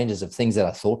making changes of things that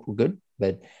I thought were good.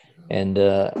 And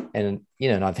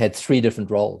I've had 3 different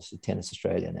roles at Tennis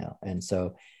Australia now. And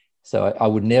so I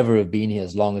would never have been here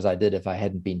as long as I did if I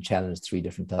hadn't been challenged 3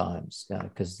 different times.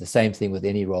 Because the same thing with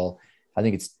any role. I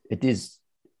think it is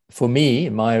for me,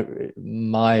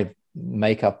 my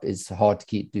makeup is hard to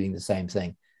keep doing the same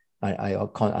thing.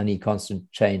 I need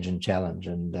constant change and challenge.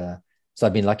 And so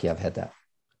I've been lucky I've had that.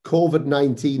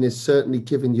 COVID-19 is certainly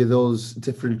giving you those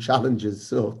different challenges.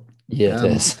 So yeah,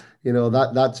 it is.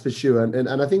 That's for sure.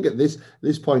 And I think at this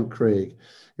point, Craig,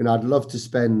 I'd love to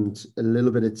spend a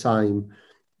little bit of time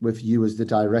with you as the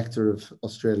director of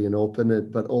Australian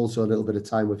Open, but also a little bit of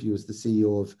time with you as the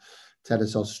CEO of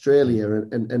Tennis Australia.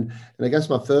 And I guess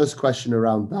my first question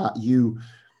around that,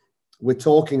 we're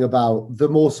talking about the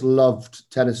most loved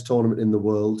tennis tournament in the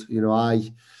world.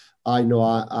 I know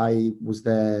I was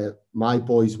there. My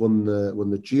boys won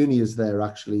the juniors there,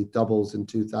 actually, doubles in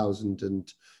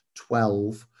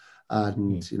 2012.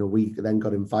 And, we then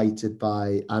got invited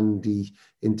by Andy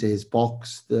into his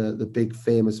box, the big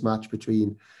famous match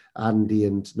between Andy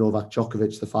and Novak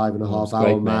Djokovic, the 5.5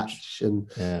 hour match. And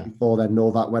before then,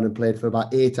 Novak went and played for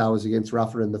about 8 hours against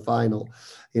Rafa in the final.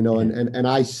 And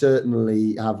I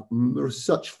certainly have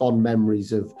such fond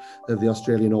memories of the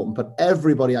Australian Open. But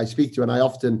everybody I speak to, and I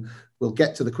often will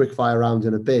get to the quickfire round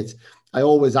in a bit, I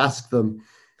always ask them,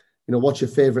 what's your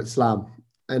favourite slam?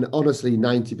 And honestly,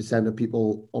 90% of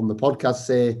people on the podcast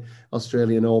say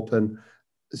Australian Open.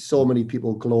 So many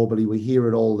people globally, we hear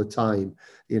it all the time,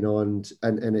 and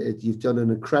you've done an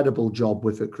incredible job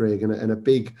with it, Craig, and a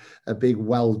big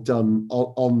well done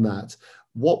on that.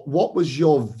 What was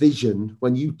your vision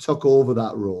when you took over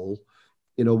that role?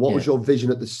 What was your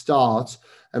vision at the start?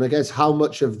 And I guess how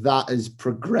much of that has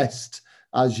progressed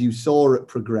as you saw it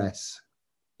progress?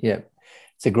 Yeah,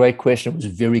 it's a great question. It was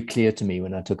very clear to me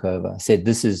when I took over. I said,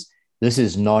 this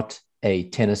is not a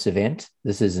tennis event.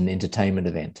 This is an entertainment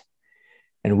event.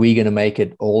 And we're going to make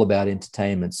it all about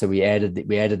entertainment. So we added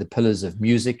the pillars of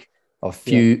music, of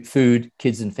food,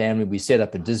 kids and family. We set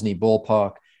up a Disney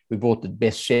ballpark. We brought the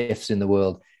best chefs in the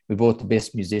world. We brought the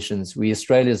best musicians. We're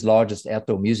Australia's largest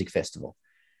outdoor music festival.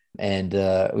 And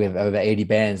we have over 80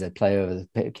 bands that play over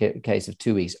the case of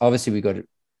 2 weeks. Obviously,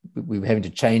 we were having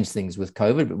to change things with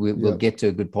COVID, but we'll get to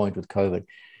a good point with COVID.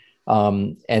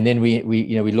 And then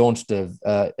we launched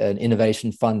an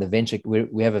innovation fund,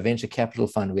 we have a venture capital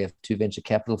fund. We have 2 venture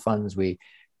capital funds. We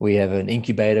have an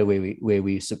incubator where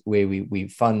we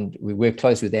fund. We work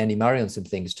close with Andy Murray on some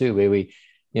things too, where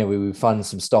we fund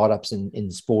some startups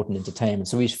in sport and entertainment.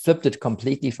 So we flipped it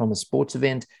completely from a sports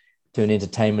event to an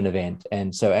entertainment event.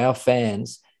 And so our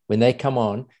fans, when they come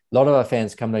on, a lot of our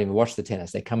fans come not even watch the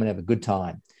tennis. They come and have a good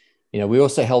time. We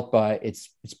also help by it's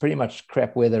pretty much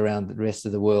crap weather around the rest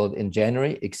of the world in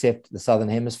January, except the Southern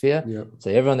Hemisphere. Yep.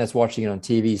 So everyone that's watching it on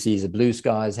TV sees the blue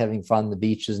skies, having fun, the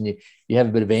beaches, and you have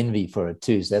a bit of envy for it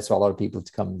too. So that's why a lot of people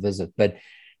to come and visit. But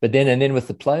then with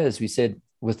the players, we said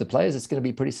with the players, it's going to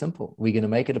be pretty simple. We're going to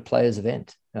make it a players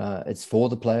event. It's for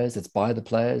the players, it's by the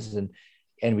players,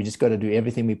 and we just got to do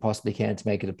everything we possibly can to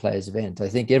make it a players event. I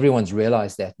think everyone's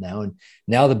realized that now. And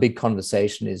now the big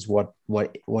conversation is what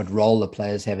role the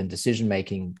players have in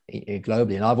decision-making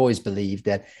globally. And I've always believed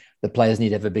that the players need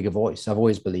to have a bigger voice. I've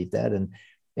always believed that.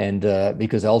 And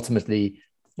because ultimately,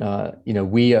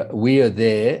 we are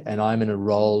there, and I'm in a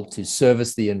role to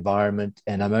service the environment,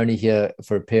 and I'm only here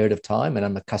for a period of time, and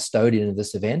I'm a custodian of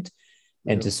this event,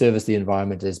 and to service the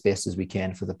environment as best as we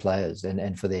can for the players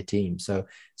and for their team. So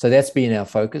that's been our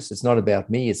focus. It's not about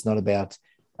me. It's not about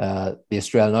the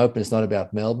Australian Open. It's not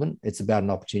about Melbourne. It's about an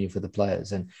opportunity for the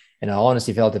players. And I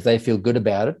honestly felt if they feel good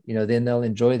about it, then they'll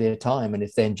enjoy their time. And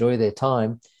if they enjoy their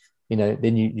time,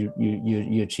 then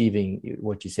you're achieving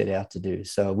what you set out to do.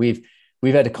 So we've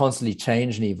had to constantly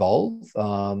change and evolve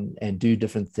and do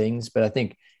different things. But I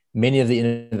think many of the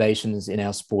innovations in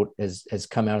our sport has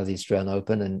come out of the Australian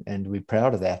Open, and we're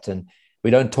proud of that. And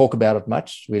we don't talk about it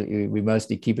much. We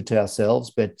mostly keep it to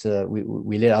ourselves, but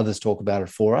we let others talk about it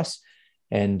for us.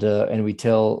 And we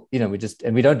tell, and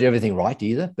we don't do everything right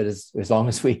either, but as long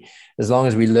as we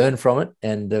learn from it,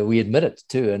 and we admit it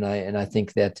too. And I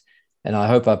think that, and I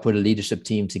hope I put a leadership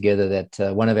team together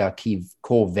that one of our key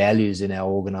core values in our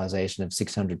organization of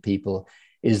 600 people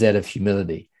is that of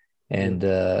humility. And,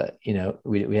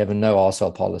 we have a no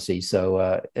arsehole policy.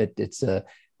 So it's and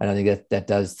I think that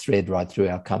does thread right through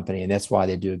our company. And that's why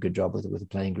they do a good job with the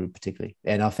playing group, particularly,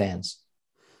 and our fans.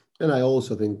 And I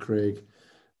also think, Craig,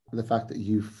 the fact that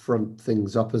you front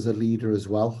things up as a leader as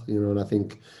well, and I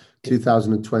think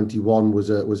 2021 was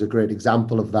a great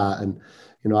example of that. And,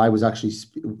 I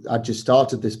just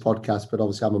started this podcast, but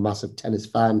obviously I'm a massive tennis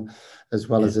fan as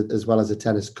well as a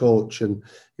tennis coach. And,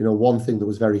 one thing that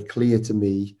was very clear to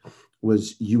me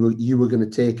was you were going to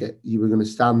take it. You were going to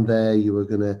stand there. You were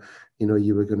going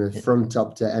to front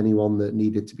up to anyone that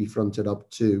needed to be fronted up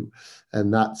to.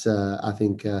 And that's, I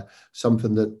think,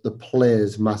 something that the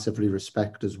players massively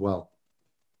respect as well.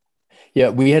 Yeah,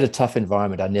 we had a tough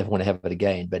environment. I never want to have it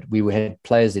again, but we had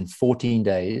players in 14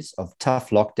 days of tough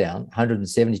lockdown,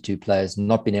 172 players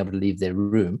not being able to leave their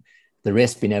room, the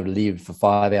rest being able to leave for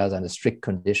 5 hours under strict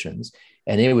conditions.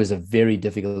 And it was a very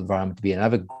difficult environment to be in. I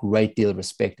have a great deal of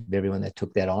respect for everyone that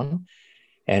took that on.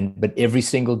 But every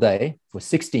single day, for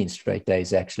 16 straight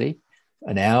days, actually,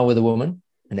 an hour with a woman,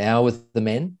 an hour with the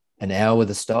men, an hour with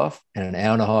the staff, and an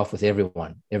hour and a half with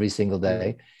everyone every single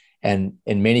day. And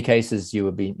in many cases, you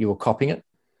were copying it,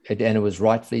 and it was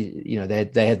rightfully,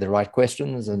 they had the right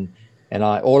questions, and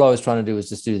all I was trying to do was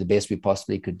just do the best we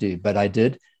possibly could do. But I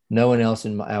did. No one else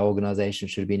in our organization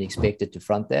should have been expected to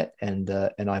front that, and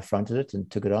I fronted it and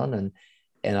took it on,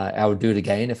 I would do it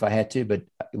again if I had to, but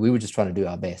we were just trying to do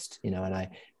our best, but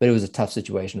it was a tough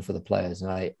situation for the players.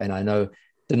 And I know it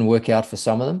didn't work out for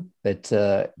some of them, but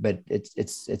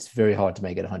it's very hard to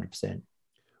make it 100%.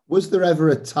 Was there ever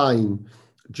a time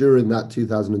during that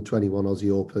 2021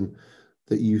 Aussie Open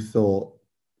that you thought,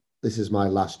 this is my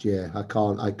last year? I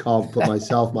can't put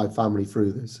myself, my family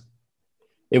through this.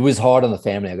 It was hard on the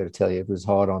family. I got to tell you, it was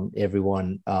hard on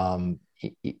everyone. I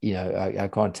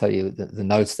can't tell you the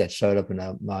notes that showed up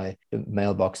in my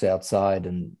mailbox outside,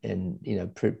 and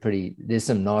pretty. There's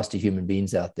some nasty human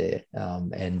beings out there,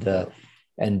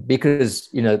 and because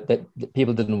that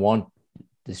people didn't want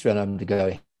the Australian Open to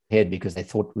go ahead because they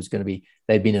thought it was going to be.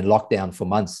 They'd been in lockdown for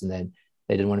months, and then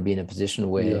they didn't want to be in a position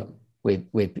where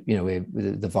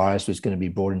the virus was going to be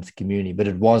brought into the community, but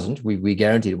it wasn't. We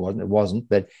guaranteed it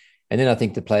wasn't. And then I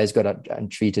think the players got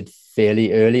untreated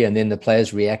fairly early, and then the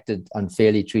players reacted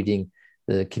unfairly, treating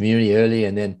the community early,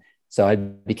 and then so I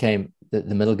became the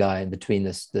middle guy in between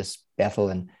this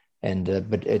battle,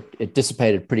 but it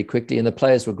dissipated pretty quickly, and the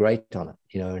players were great on it,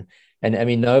 And I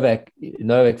mean Novak,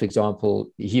 for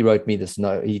example, he wrote me this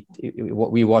note. We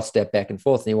WhatsApp back and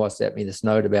forth, and he WhatsApped me this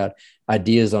note about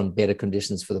ideas on better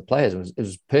conditions for the players. It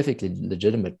was perfectly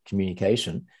legitimate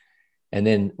communication. And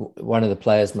then one of the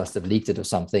players must have leaked it or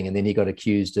something, and then he got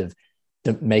accused of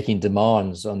making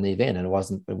demands on the event, and it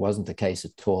wasn't the case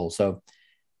at all. So,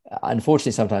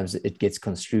 unfortunately, sometimes it gets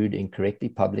construed incorrectly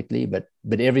publicly. But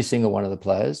every single one of the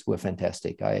players were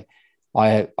fantastic. I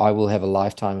will have a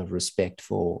lifetime of respect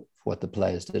for what the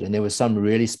players did, and there were some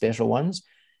really special ones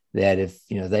that if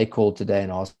they called today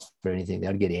and asked for anything,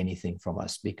 they'd get anything from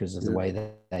us because of the way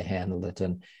that they handled it,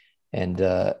 and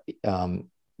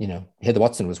Heather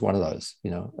Watson was one of those,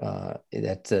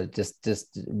 that just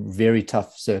very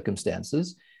tough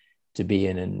circumstances to be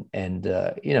in. And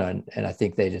I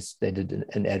think they did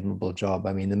an admirable job.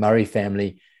 I mean, the Murray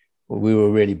family, we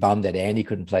were really bummed that Andy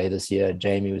couldn't play this year.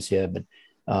 Jamie was here, but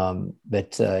for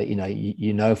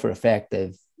a fact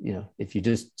they've, if you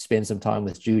just spend some time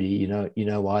with Judy,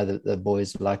 why the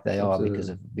boys are like they are.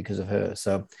 Absolutely. because of her.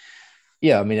 So,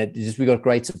 yeah, I mean, we got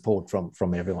great support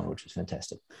from everyone, which was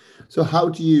fantastic. So how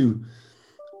do you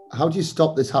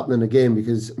stop this happening again?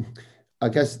 Because I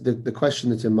guess the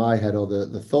question that's in my head, or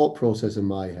the thought process in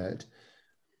my head,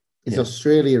 is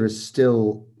Australia is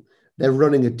still, they're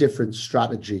running a different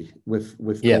strategy with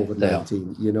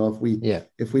COVID-19.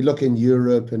 If we look in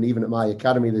Europe, and even at my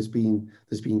academy, there's been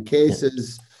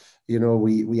cases.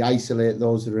 We isolate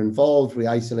those that are involved, we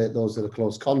isolate those that are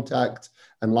close contact,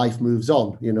 and life moves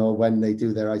on. When they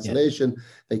do their isolation,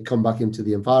 they come back into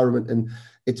the environment, and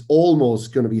it's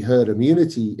almost going to be herd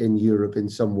immunity in Europe in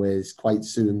some ways quite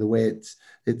soon, the way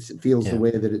it feels the way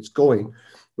that it's going.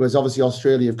 Whereas obviously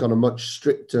Australia have gone a much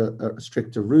stricter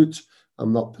route.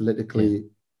 I'm not politically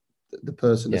the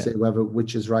person to say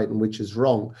which is right and which is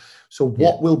wrong. So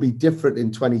what will be different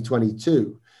in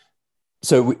 2022?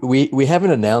 So we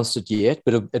haven't announced it yet,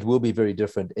 but it will be very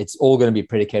different. It's all going to be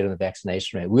predicated on the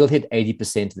vaccination rate. We'll hit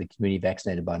 80% of the community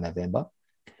vaccinated by November.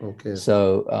 Okay.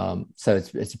 So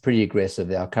it's pretty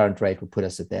aggressive. Our current rate will put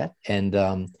us at that, and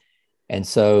then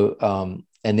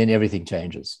everything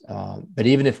changes. But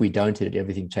even if we don't hit it,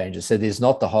 everything changes. So there's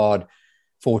not the hard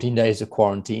 14 days of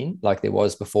quarantine like there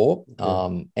was before.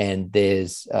 And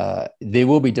there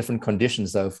will be different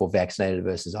conditions though for vaccinated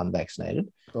versus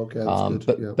unvaccinated. Okay. That's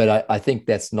good. But I think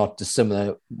that's not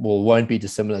dissimilar, or won't be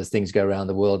dissimilar as things go around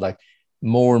the world. Like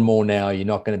more and more now, you're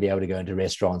not going to be able to go into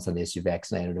restaurants unless you're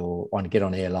vaccinated, or want to get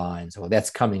on airlines, or that's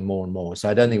coming more and more. So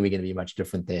I don't think we're going to be much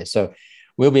different there. So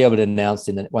we'll be able to announce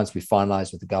once we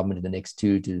finalize with the government in the next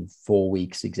 2 to 4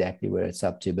 weeks exactly where it's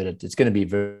up to. But it's going to be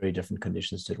very different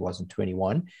conditions to it was in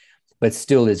 21. But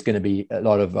still, there's going to be a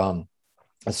lot of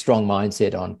a strong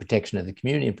mindset on protection of the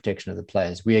community and protection of the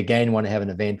players. We again want to have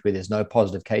an event where there's no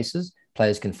positive cases,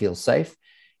 players can feel safe,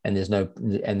 and we're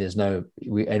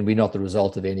not the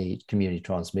result of any community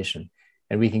transmission.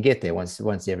 And we can get there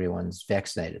once everyone's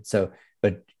vaccinated. So,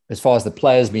 but as far as the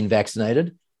players being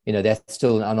vaccinated, that's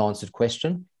still an unanswered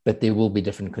question, but there will be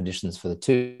different conditions for the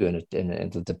two. And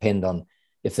it'll depend on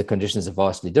if the conditions are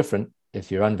vastly different. If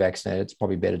you're unvaccinated, it's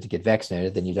probably better to get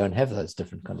vaccinated than you don't have those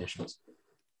different conditions.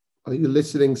 Are you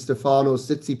listening, Stefano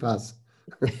Tsitsipas?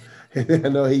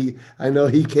 I know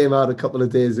he came out a couple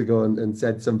of days ago and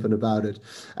said something about it.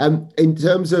 In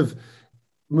terms of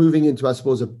moving into, I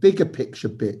suppose, a bigger picture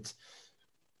bit,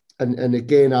 and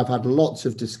again, I've had lots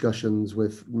of discussions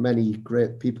with many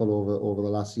great people over the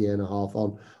last year and a half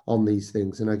on these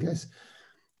things. And I guess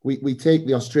we take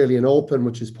the Australian Open,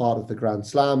 which is part of the Grand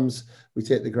Slams. We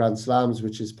take the Grand Slams,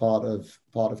 which is part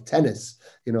of tennis.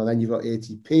 Then you've got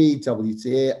ATP,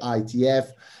 WTA,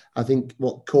 ITF, I think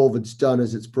what COVID's done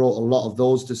is it's brought a lot of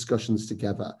those discussions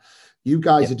together. You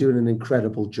guys are doing an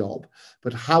incredible job,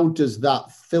 but how does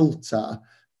that filter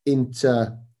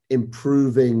into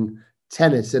improving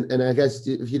tennis? And I guess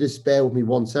if you just bear with me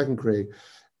 1 second, Craig,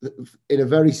 in a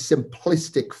very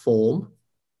simplistic form,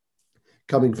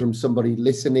 coming from somebody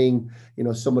listening,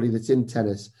 somebody that's in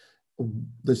tennis,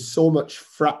 there's so much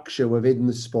fracture within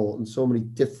the sport and so many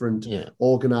different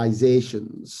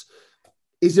organizations.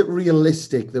 Is it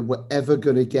realistic that we're ever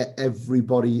going to get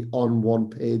everybody on one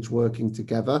page working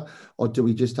together? Or do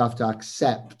we just have to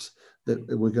accept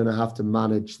that we're going to have to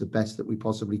manage the best that we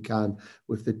possibly can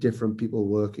with the different people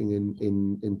working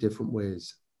in different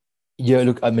ways? Yeah,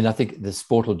 look, I mean, I think the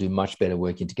sport will do much better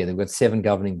working together. We've got 7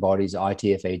 governing bodies,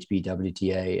 ITF, HB,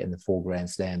 WTA, and the 4 Grand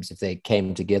Slams. If they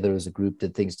came together as a group,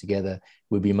 did things together,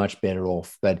 we'd be much better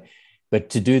off. But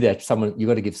to do that, you've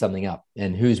got to give something up.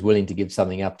 And who's willing to give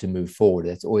something up to move forward?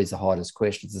 That's always the hardest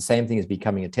question. It's the same thing as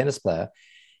becoming a tennis player.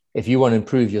 If you want to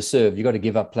improve your serve, you've got to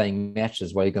give up playing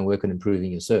matches while you're going to work on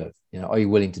improving your serve. Are you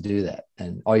willing to do that?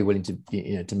 And are you willing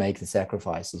to, to make the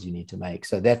sacrifices you need to make?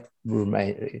 So that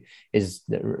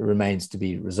remains to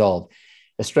be resolved.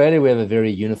 Australia, we have a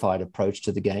very unified approach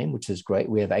to the game, which is great.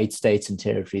 We have 8 states and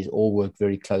territories, all work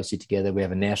very closely together. We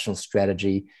have a national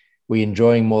strategy. We're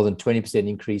enjoying more than 20%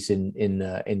 increase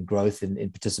in growth in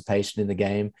participation in the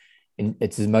game.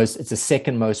 It's the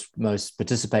second most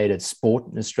participated sport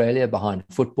in Australia, behind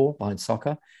football, behind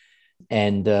soccer,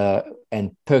 and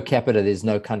per capita, there's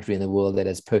no country in the world that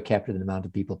has per capita the amount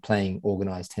of people playing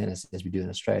organized tennis as we do in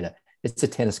Australia. It's a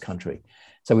tennis country,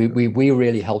 so we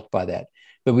really helped by that.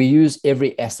 But we use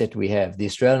every asset we have. The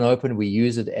Australian Open, we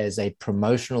use it as a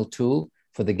promotional tool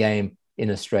for the game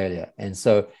in Australia, and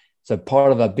so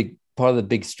part of the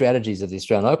big strategies of the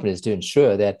Australian Open is to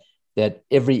ensure that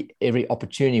every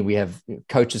opportunity we have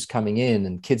coaches coming in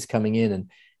and kids coming in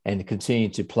and continue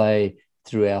to play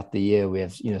throughout the year. We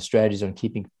have strategies on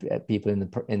keeping people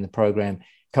in the program.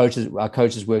 Our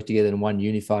coaches work together in one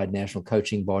unified national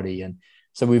coaching body, and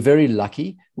so we're very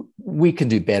lucky. We can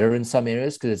do better in some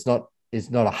areas because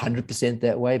it's not 100%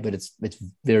 that way, but it's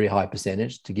very high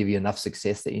percentage to give you enough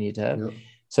success that you need to have. Yep.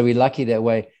 So we're lucky that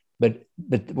way. But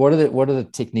what are the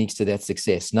techniques to that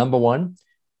success? Number one,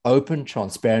 open,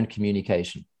 transparent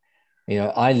communication.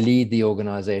 I lead the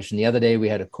organization. The other day we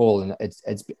had a call, and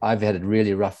I've had a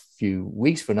really rough few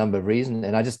weeks for a number of reasons,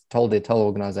 and I just told the whole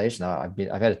organization I've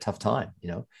had a tough time.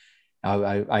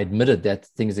 I admitted that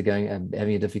things are I'm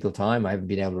having a difficult time. I haven't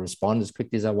been able to respond as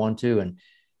quickly as I want to,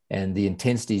 and the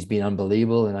intensity has been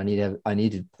unbelievable. And I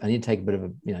need to take a bit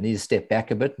of I need to step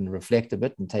back a bit and reflect a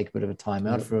bit and take a bit of a time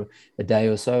out for a day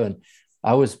or so. And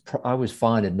I was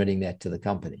fine admitting that to the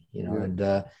company,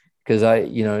 and because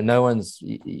no one's,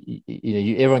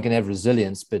 everyone can have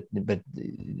resilience, but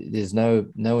there's no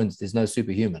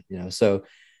superhuman, So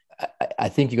I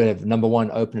think you got to have, number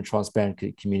one, open and transparent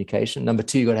communication. Number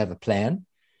two, you got to have a plan,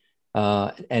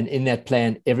 and in that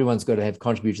plan, everyone's got to have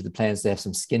contributed to the plans to have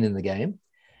some skin in the game.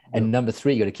 And number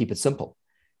three, you got to keep it simple.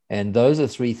 And those are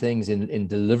 3 things in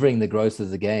delivering the growth of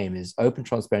the game: is open,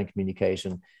 transparent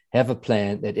communication, have a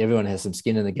plan that everyone has some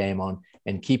skin in the game on,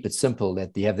 and keep it simple,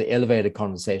 that you have the elevated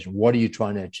conversation. What are you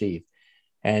trying to achieve?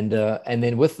 And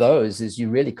then with those is you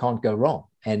really can't go wrong.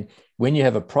 And when you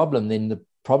have a problem, then the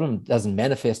problem doesn't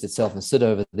manifest itself and sit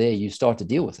over there. You start to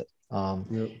deal with it.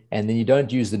 And then you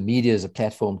don't use the media as a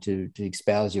platform to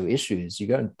espouse your issues. You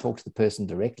go and talk to the person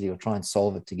directly or try and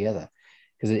solve it together,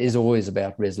 because it is always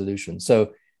about resolution.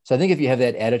 So I think if you have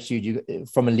that attitude,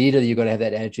 from a leader, you've got to have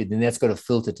that attitude, then that's got to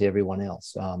filter to everyone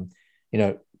else.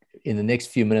 In the next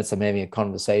few minutes, I'm having a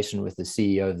conversation with the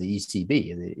CEO of the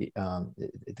ECB,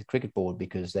 the cricket board,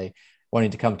 because they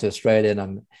wanting to come to Australia, and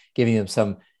I'm giving them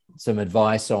some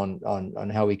advice on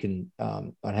how we can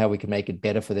make it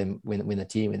better for them when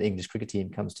the English cricket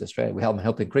team comes to Australia. We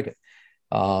help in cricket.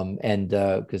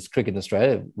 Because cricket in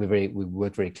Australia, we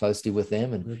work very closely with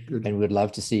them, and we'd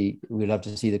love to see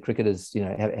the cricketers,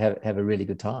 have a really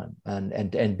good time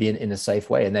and be in a safe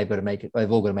way. And they've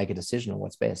all got to make a decision on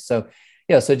what's best. So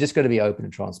just got to be open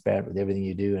and transparent with everything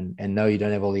you do, and know you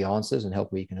don't have all the answers, and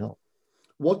help where you can help.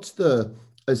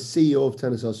 As CEO of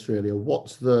Tennis Australia,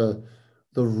 what's the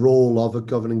role of a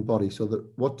governing body? So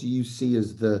what do you see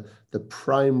as the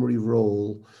primary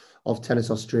role of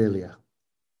Tennis Australia?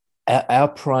 Our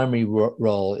primary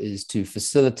role is to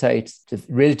facilitate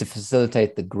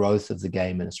the growth of the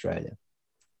game in Australia.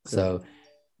 Okay. So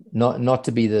not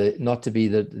to be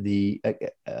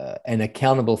and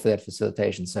accountable for that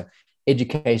facilitation. So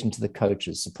education to the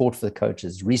coaches, support for the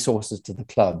coaches, resources to the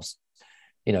clubs,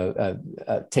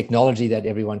 technology that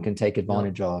everyone can take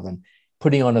advantage of, and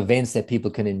putting on events that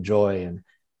people can enjoy,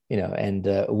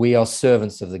 and we are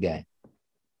servants of the game.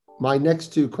 My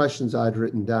next two questions I had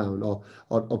written down, or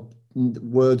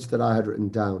words that I had written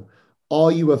down.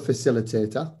 Are you a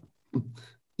facilitator?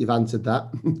 You've answered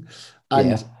that. and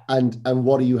Yeah. and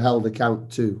what are you held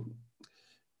account to?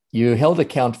 You held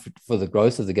account for the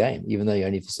growth of the game, even though you're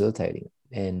only facilitating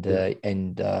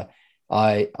it.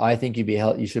 I think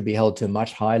you should be held to a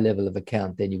much higher level of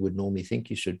account than you would normally think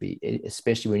you should be,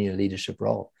 especially when you're in a leadership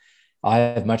role. I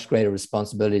have much greater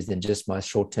responsibilities than just my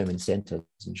short-term incentives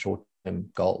and short-term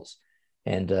goals.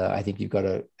 And I think you've got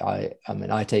to,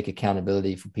 I take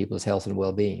accountability for people's health and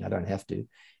well-being. I don't have to.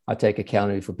 I take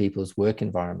accountability for people's work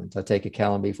environment. I take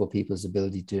accountability for people's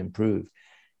ability to improve.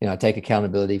 I take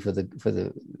accountability for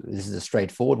this is a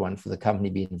straightforward one, for the company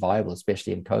being viable,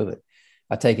 especially in COVID.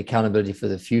 I take accountability for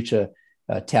the future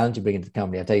talent you bring into the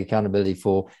company. I take accountability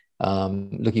for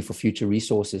looking for future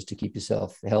resources to keep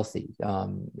yourself healthy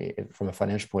from a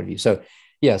financial point of view. So,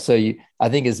 yeah, I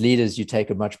think as leaders, you take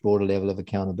a much broader level of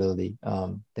accountability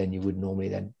than you would normally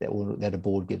that a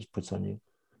board puts on you.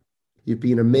 You've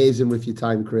been amazing with your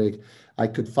time, Craig. I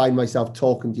could find myself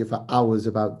talking to you for hours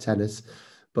about tennis,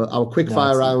 but our quick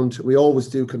fire round, we always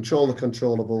do control the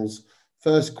controllables.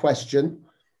 First question.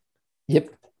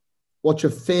 Yep. What's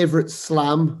your favorite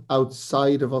slam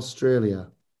outside of Australia?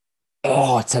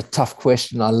 Oh, it's a tough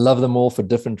question. I love them all for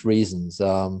different reasons.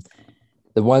 The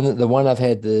one I've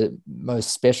had the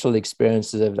most special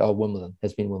experiences of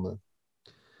has been Wimbledon.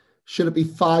 Should it be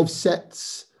 5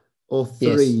 sets or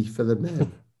 3 for the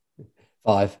men?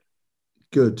 5.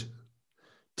 Good.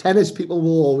 Tennis people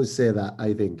will always say that,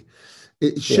 I think.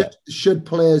 Should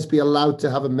players be allowed to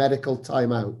have a medical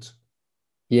timeout?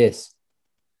 Yes.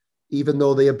 Even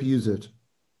though they abuse it?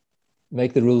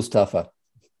 Make the rules tougher.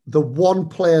 The one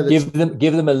player that's...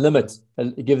 Give them a limit.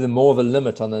 Give them more of a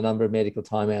limit on the number of medical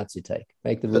timeouts you take.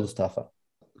 Make the rules tougher.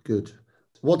 Good.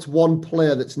 What's one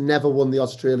player that's never won the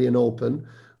Australian Open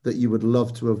that you would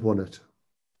love to have won it?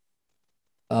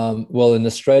 Well, an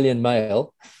Australian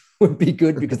male would be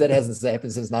good because that hasn't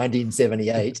happened since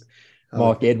 1978.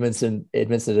 Mark Edmondson.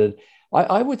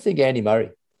 I would think Andy Murray.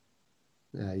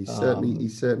 Yeah, he's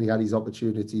certainly had his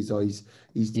opportunities. Or he's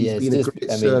been a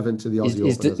great servant to the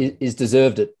Aussie Open. He's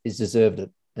deserved it. He's deserved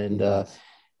it. And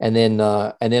then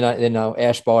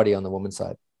Ash Barty on the women's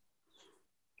side.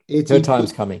 Her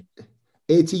time's coming.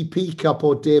 ATP Cup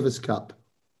or Davis Cup?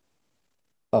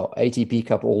 Oh, ATP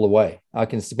Cup all the way. I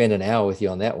can spend an hour with you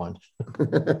on that one.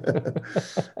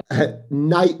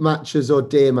 Night matches or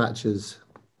day matches?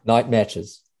 Night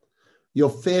matches. Your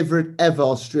favorite ever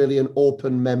Australian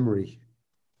Open memory?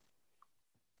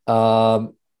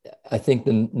 I think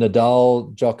the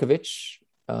Nadal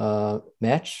Djokovic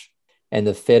match, and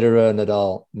the Federer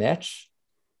Nadal match,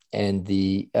 and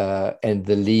the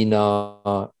Li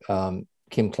Na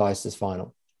Kim Clijsters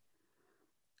final.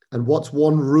 And what's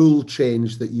one rule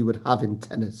change that you would have in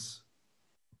tennis?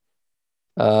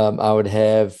 I would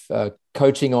have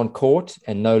coaching on court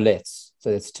and no lets.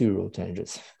 So that's 2 rule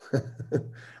changes.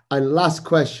 And last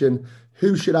question,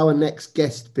 who should our next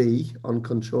guest be on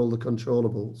Control the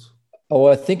Controllables? Oh,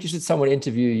 I think you should someone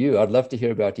interview you. I'd love to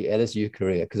hear about your LSU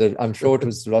career because I'm sure it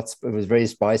was very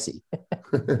spicy.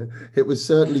 It was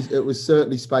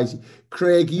certainly spicy.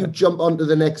 Craig, you jump onto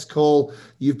the next call.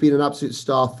 You've been an absolute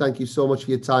star. Thank you so much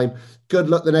for your time. Good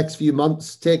luck the next few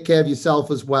months. Take care of yourself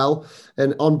as well.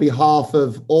 And on behalf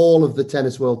of all of the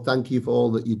tennis world, thank you for all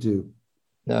that you do.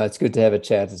 No, it's good to have a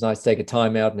chat. It's nice to take a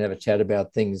time out and have a chat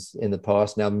about things in the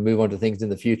past. Now move on to things in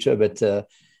the future, but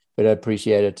I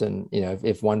appreciate it. And,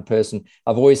 if one person,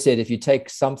 I've always said, if you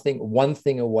take one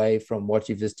thing away from what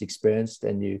you've just experienced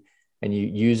and you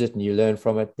use it and you learn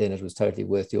from it, then it was totally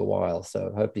worth your while.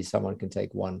 So hopefully someone can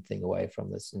take one thing away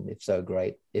from this. And if so,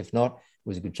 great. If not, it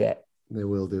was a good chat. They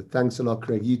will do. Thanks a lot,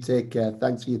 Craig. You take care.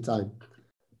 Thanks for your time.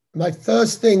 My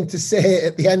first thing to say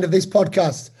at the end of this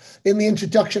podcast, in the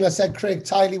introduction, I said Craig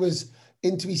Tiley was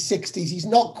into his 60s. He's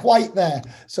not quite there.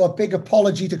 So a big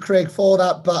apology to Craig for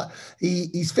that, but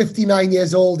he's 59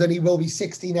 years old and he will be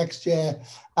 60 next year.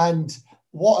 And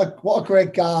what a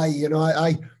great guy.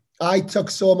 I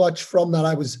took so much from that.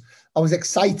 I was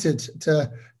excited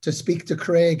to speak to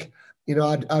Craig.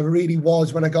 I really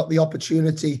was when I got the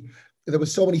opportunity. There were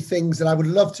so many things that I would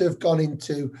love to have gone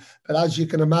into, but as you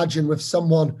can imagine, with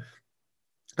someone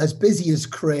as busy as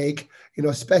Craig,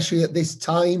 especially at this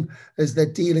time as they're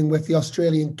dealing with the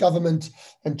Australian government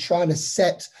and trying to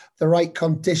set the right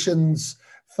conditions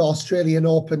for Australian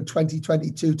Open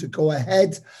 2022 to go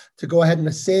ahead in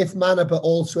a safe manner, but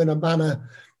also in a manner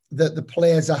that the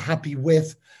players are happy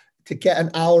with. To get an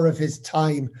hour of his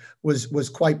time was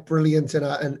quite brilliant,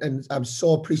 and I'm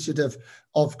so appreciative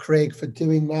of Craig for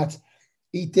doing that.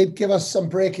 he did give us some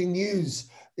breaking news,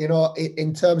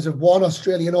 in terms of one,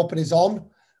 Australian Open is on,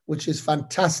 which is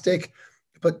fantastic.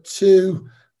 But two,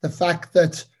 the fact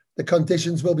that the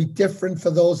conditions will be different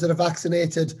for those that are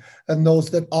vaccinated and those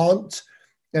that aren't.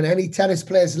 And any tennis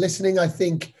players listening, I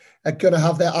think, are going to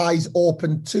have their eyes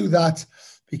open to that,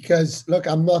 because, look,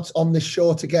 I'm not on this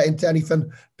show to get into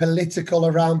anything political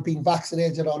around being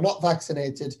vaccinated or not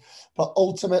vaccinated. But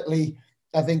ultimately,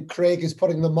 I think Craig is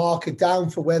putting the marker down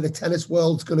for where the tennis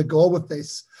world's going to go with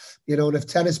this. And if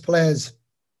tennis players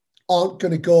aren't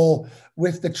going to go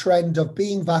with the trend of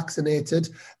being vaccinated,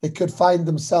 they could find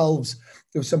themselves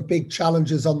with some big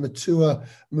challenges on the tour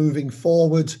moving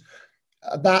forward.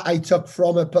 That I took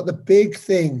from it. But the big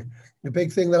thing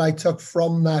that I took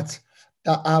from that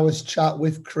hour's chat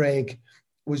with Craig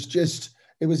was just,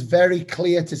 it was very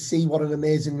clear to see what an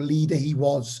amazing leader he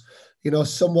was.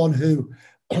 Someone who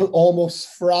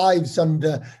almost thrives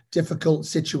under difficult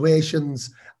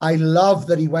situations. I love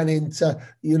that he went into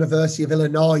the University of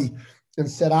Illinois and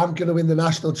said, I'm going to win the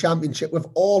national championship with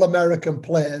all American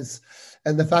players.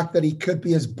 And the fact that he could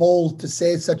be as bold to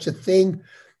say such a thing,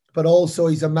 but also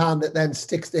he's a man that then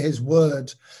sticks to his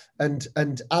word.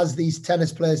 And as these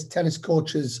tennis players, tennis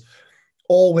coaches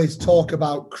always talk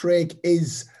about, Craig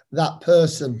is that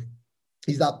person.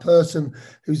 He's that person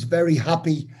who's very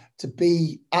happy to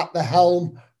be at the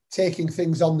helm, taking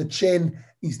things on the chin.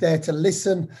 He's there to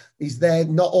listen. He's there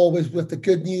not always with the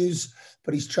good news,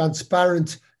 but he's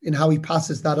transparent in how he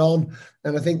passes that on.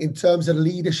 And I think in terms of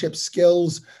leadership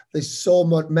skills, there's so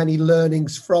many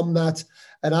learnings from that.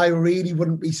 And I really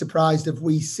wouldn't be surprised if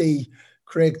we see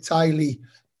Craig Tiley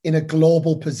in a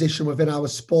global position within our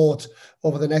sport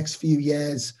over the next few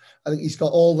years. I think he's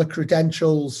got all the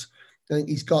credentials. I think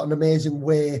he's got an amazing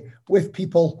way with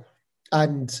people.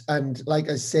 And like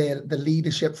I say, the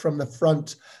leadership from the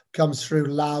front comes through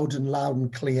loud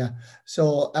and clear.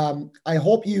 So I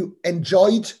hope you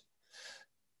enjoyed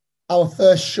our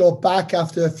first show back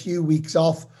after a few weeks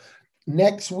off.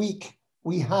 Next week,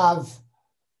 we have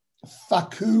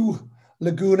Facu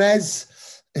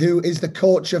Lagunes, who is the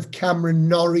coach of Cameron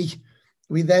Norrie.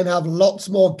 We then have lots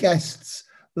more guests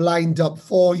lined up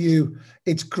for you.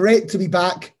 It's great to be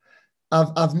back.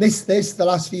 I've missed this the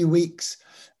last few weeks.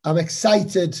 I'm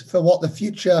excited for what the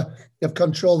future of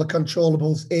Control the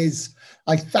Controllables is.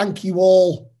 I thank you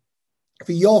all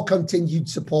for your continued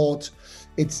support.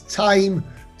 It's time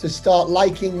to start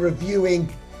liking,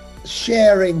 reviewing,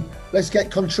 sharing. Let's get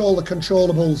Control the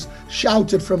Controllables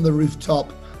shouted from the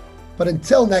rooftop. But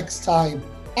until next time,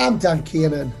 I'm Dan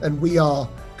Kiernan, and we are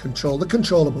Control the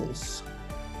Controllables.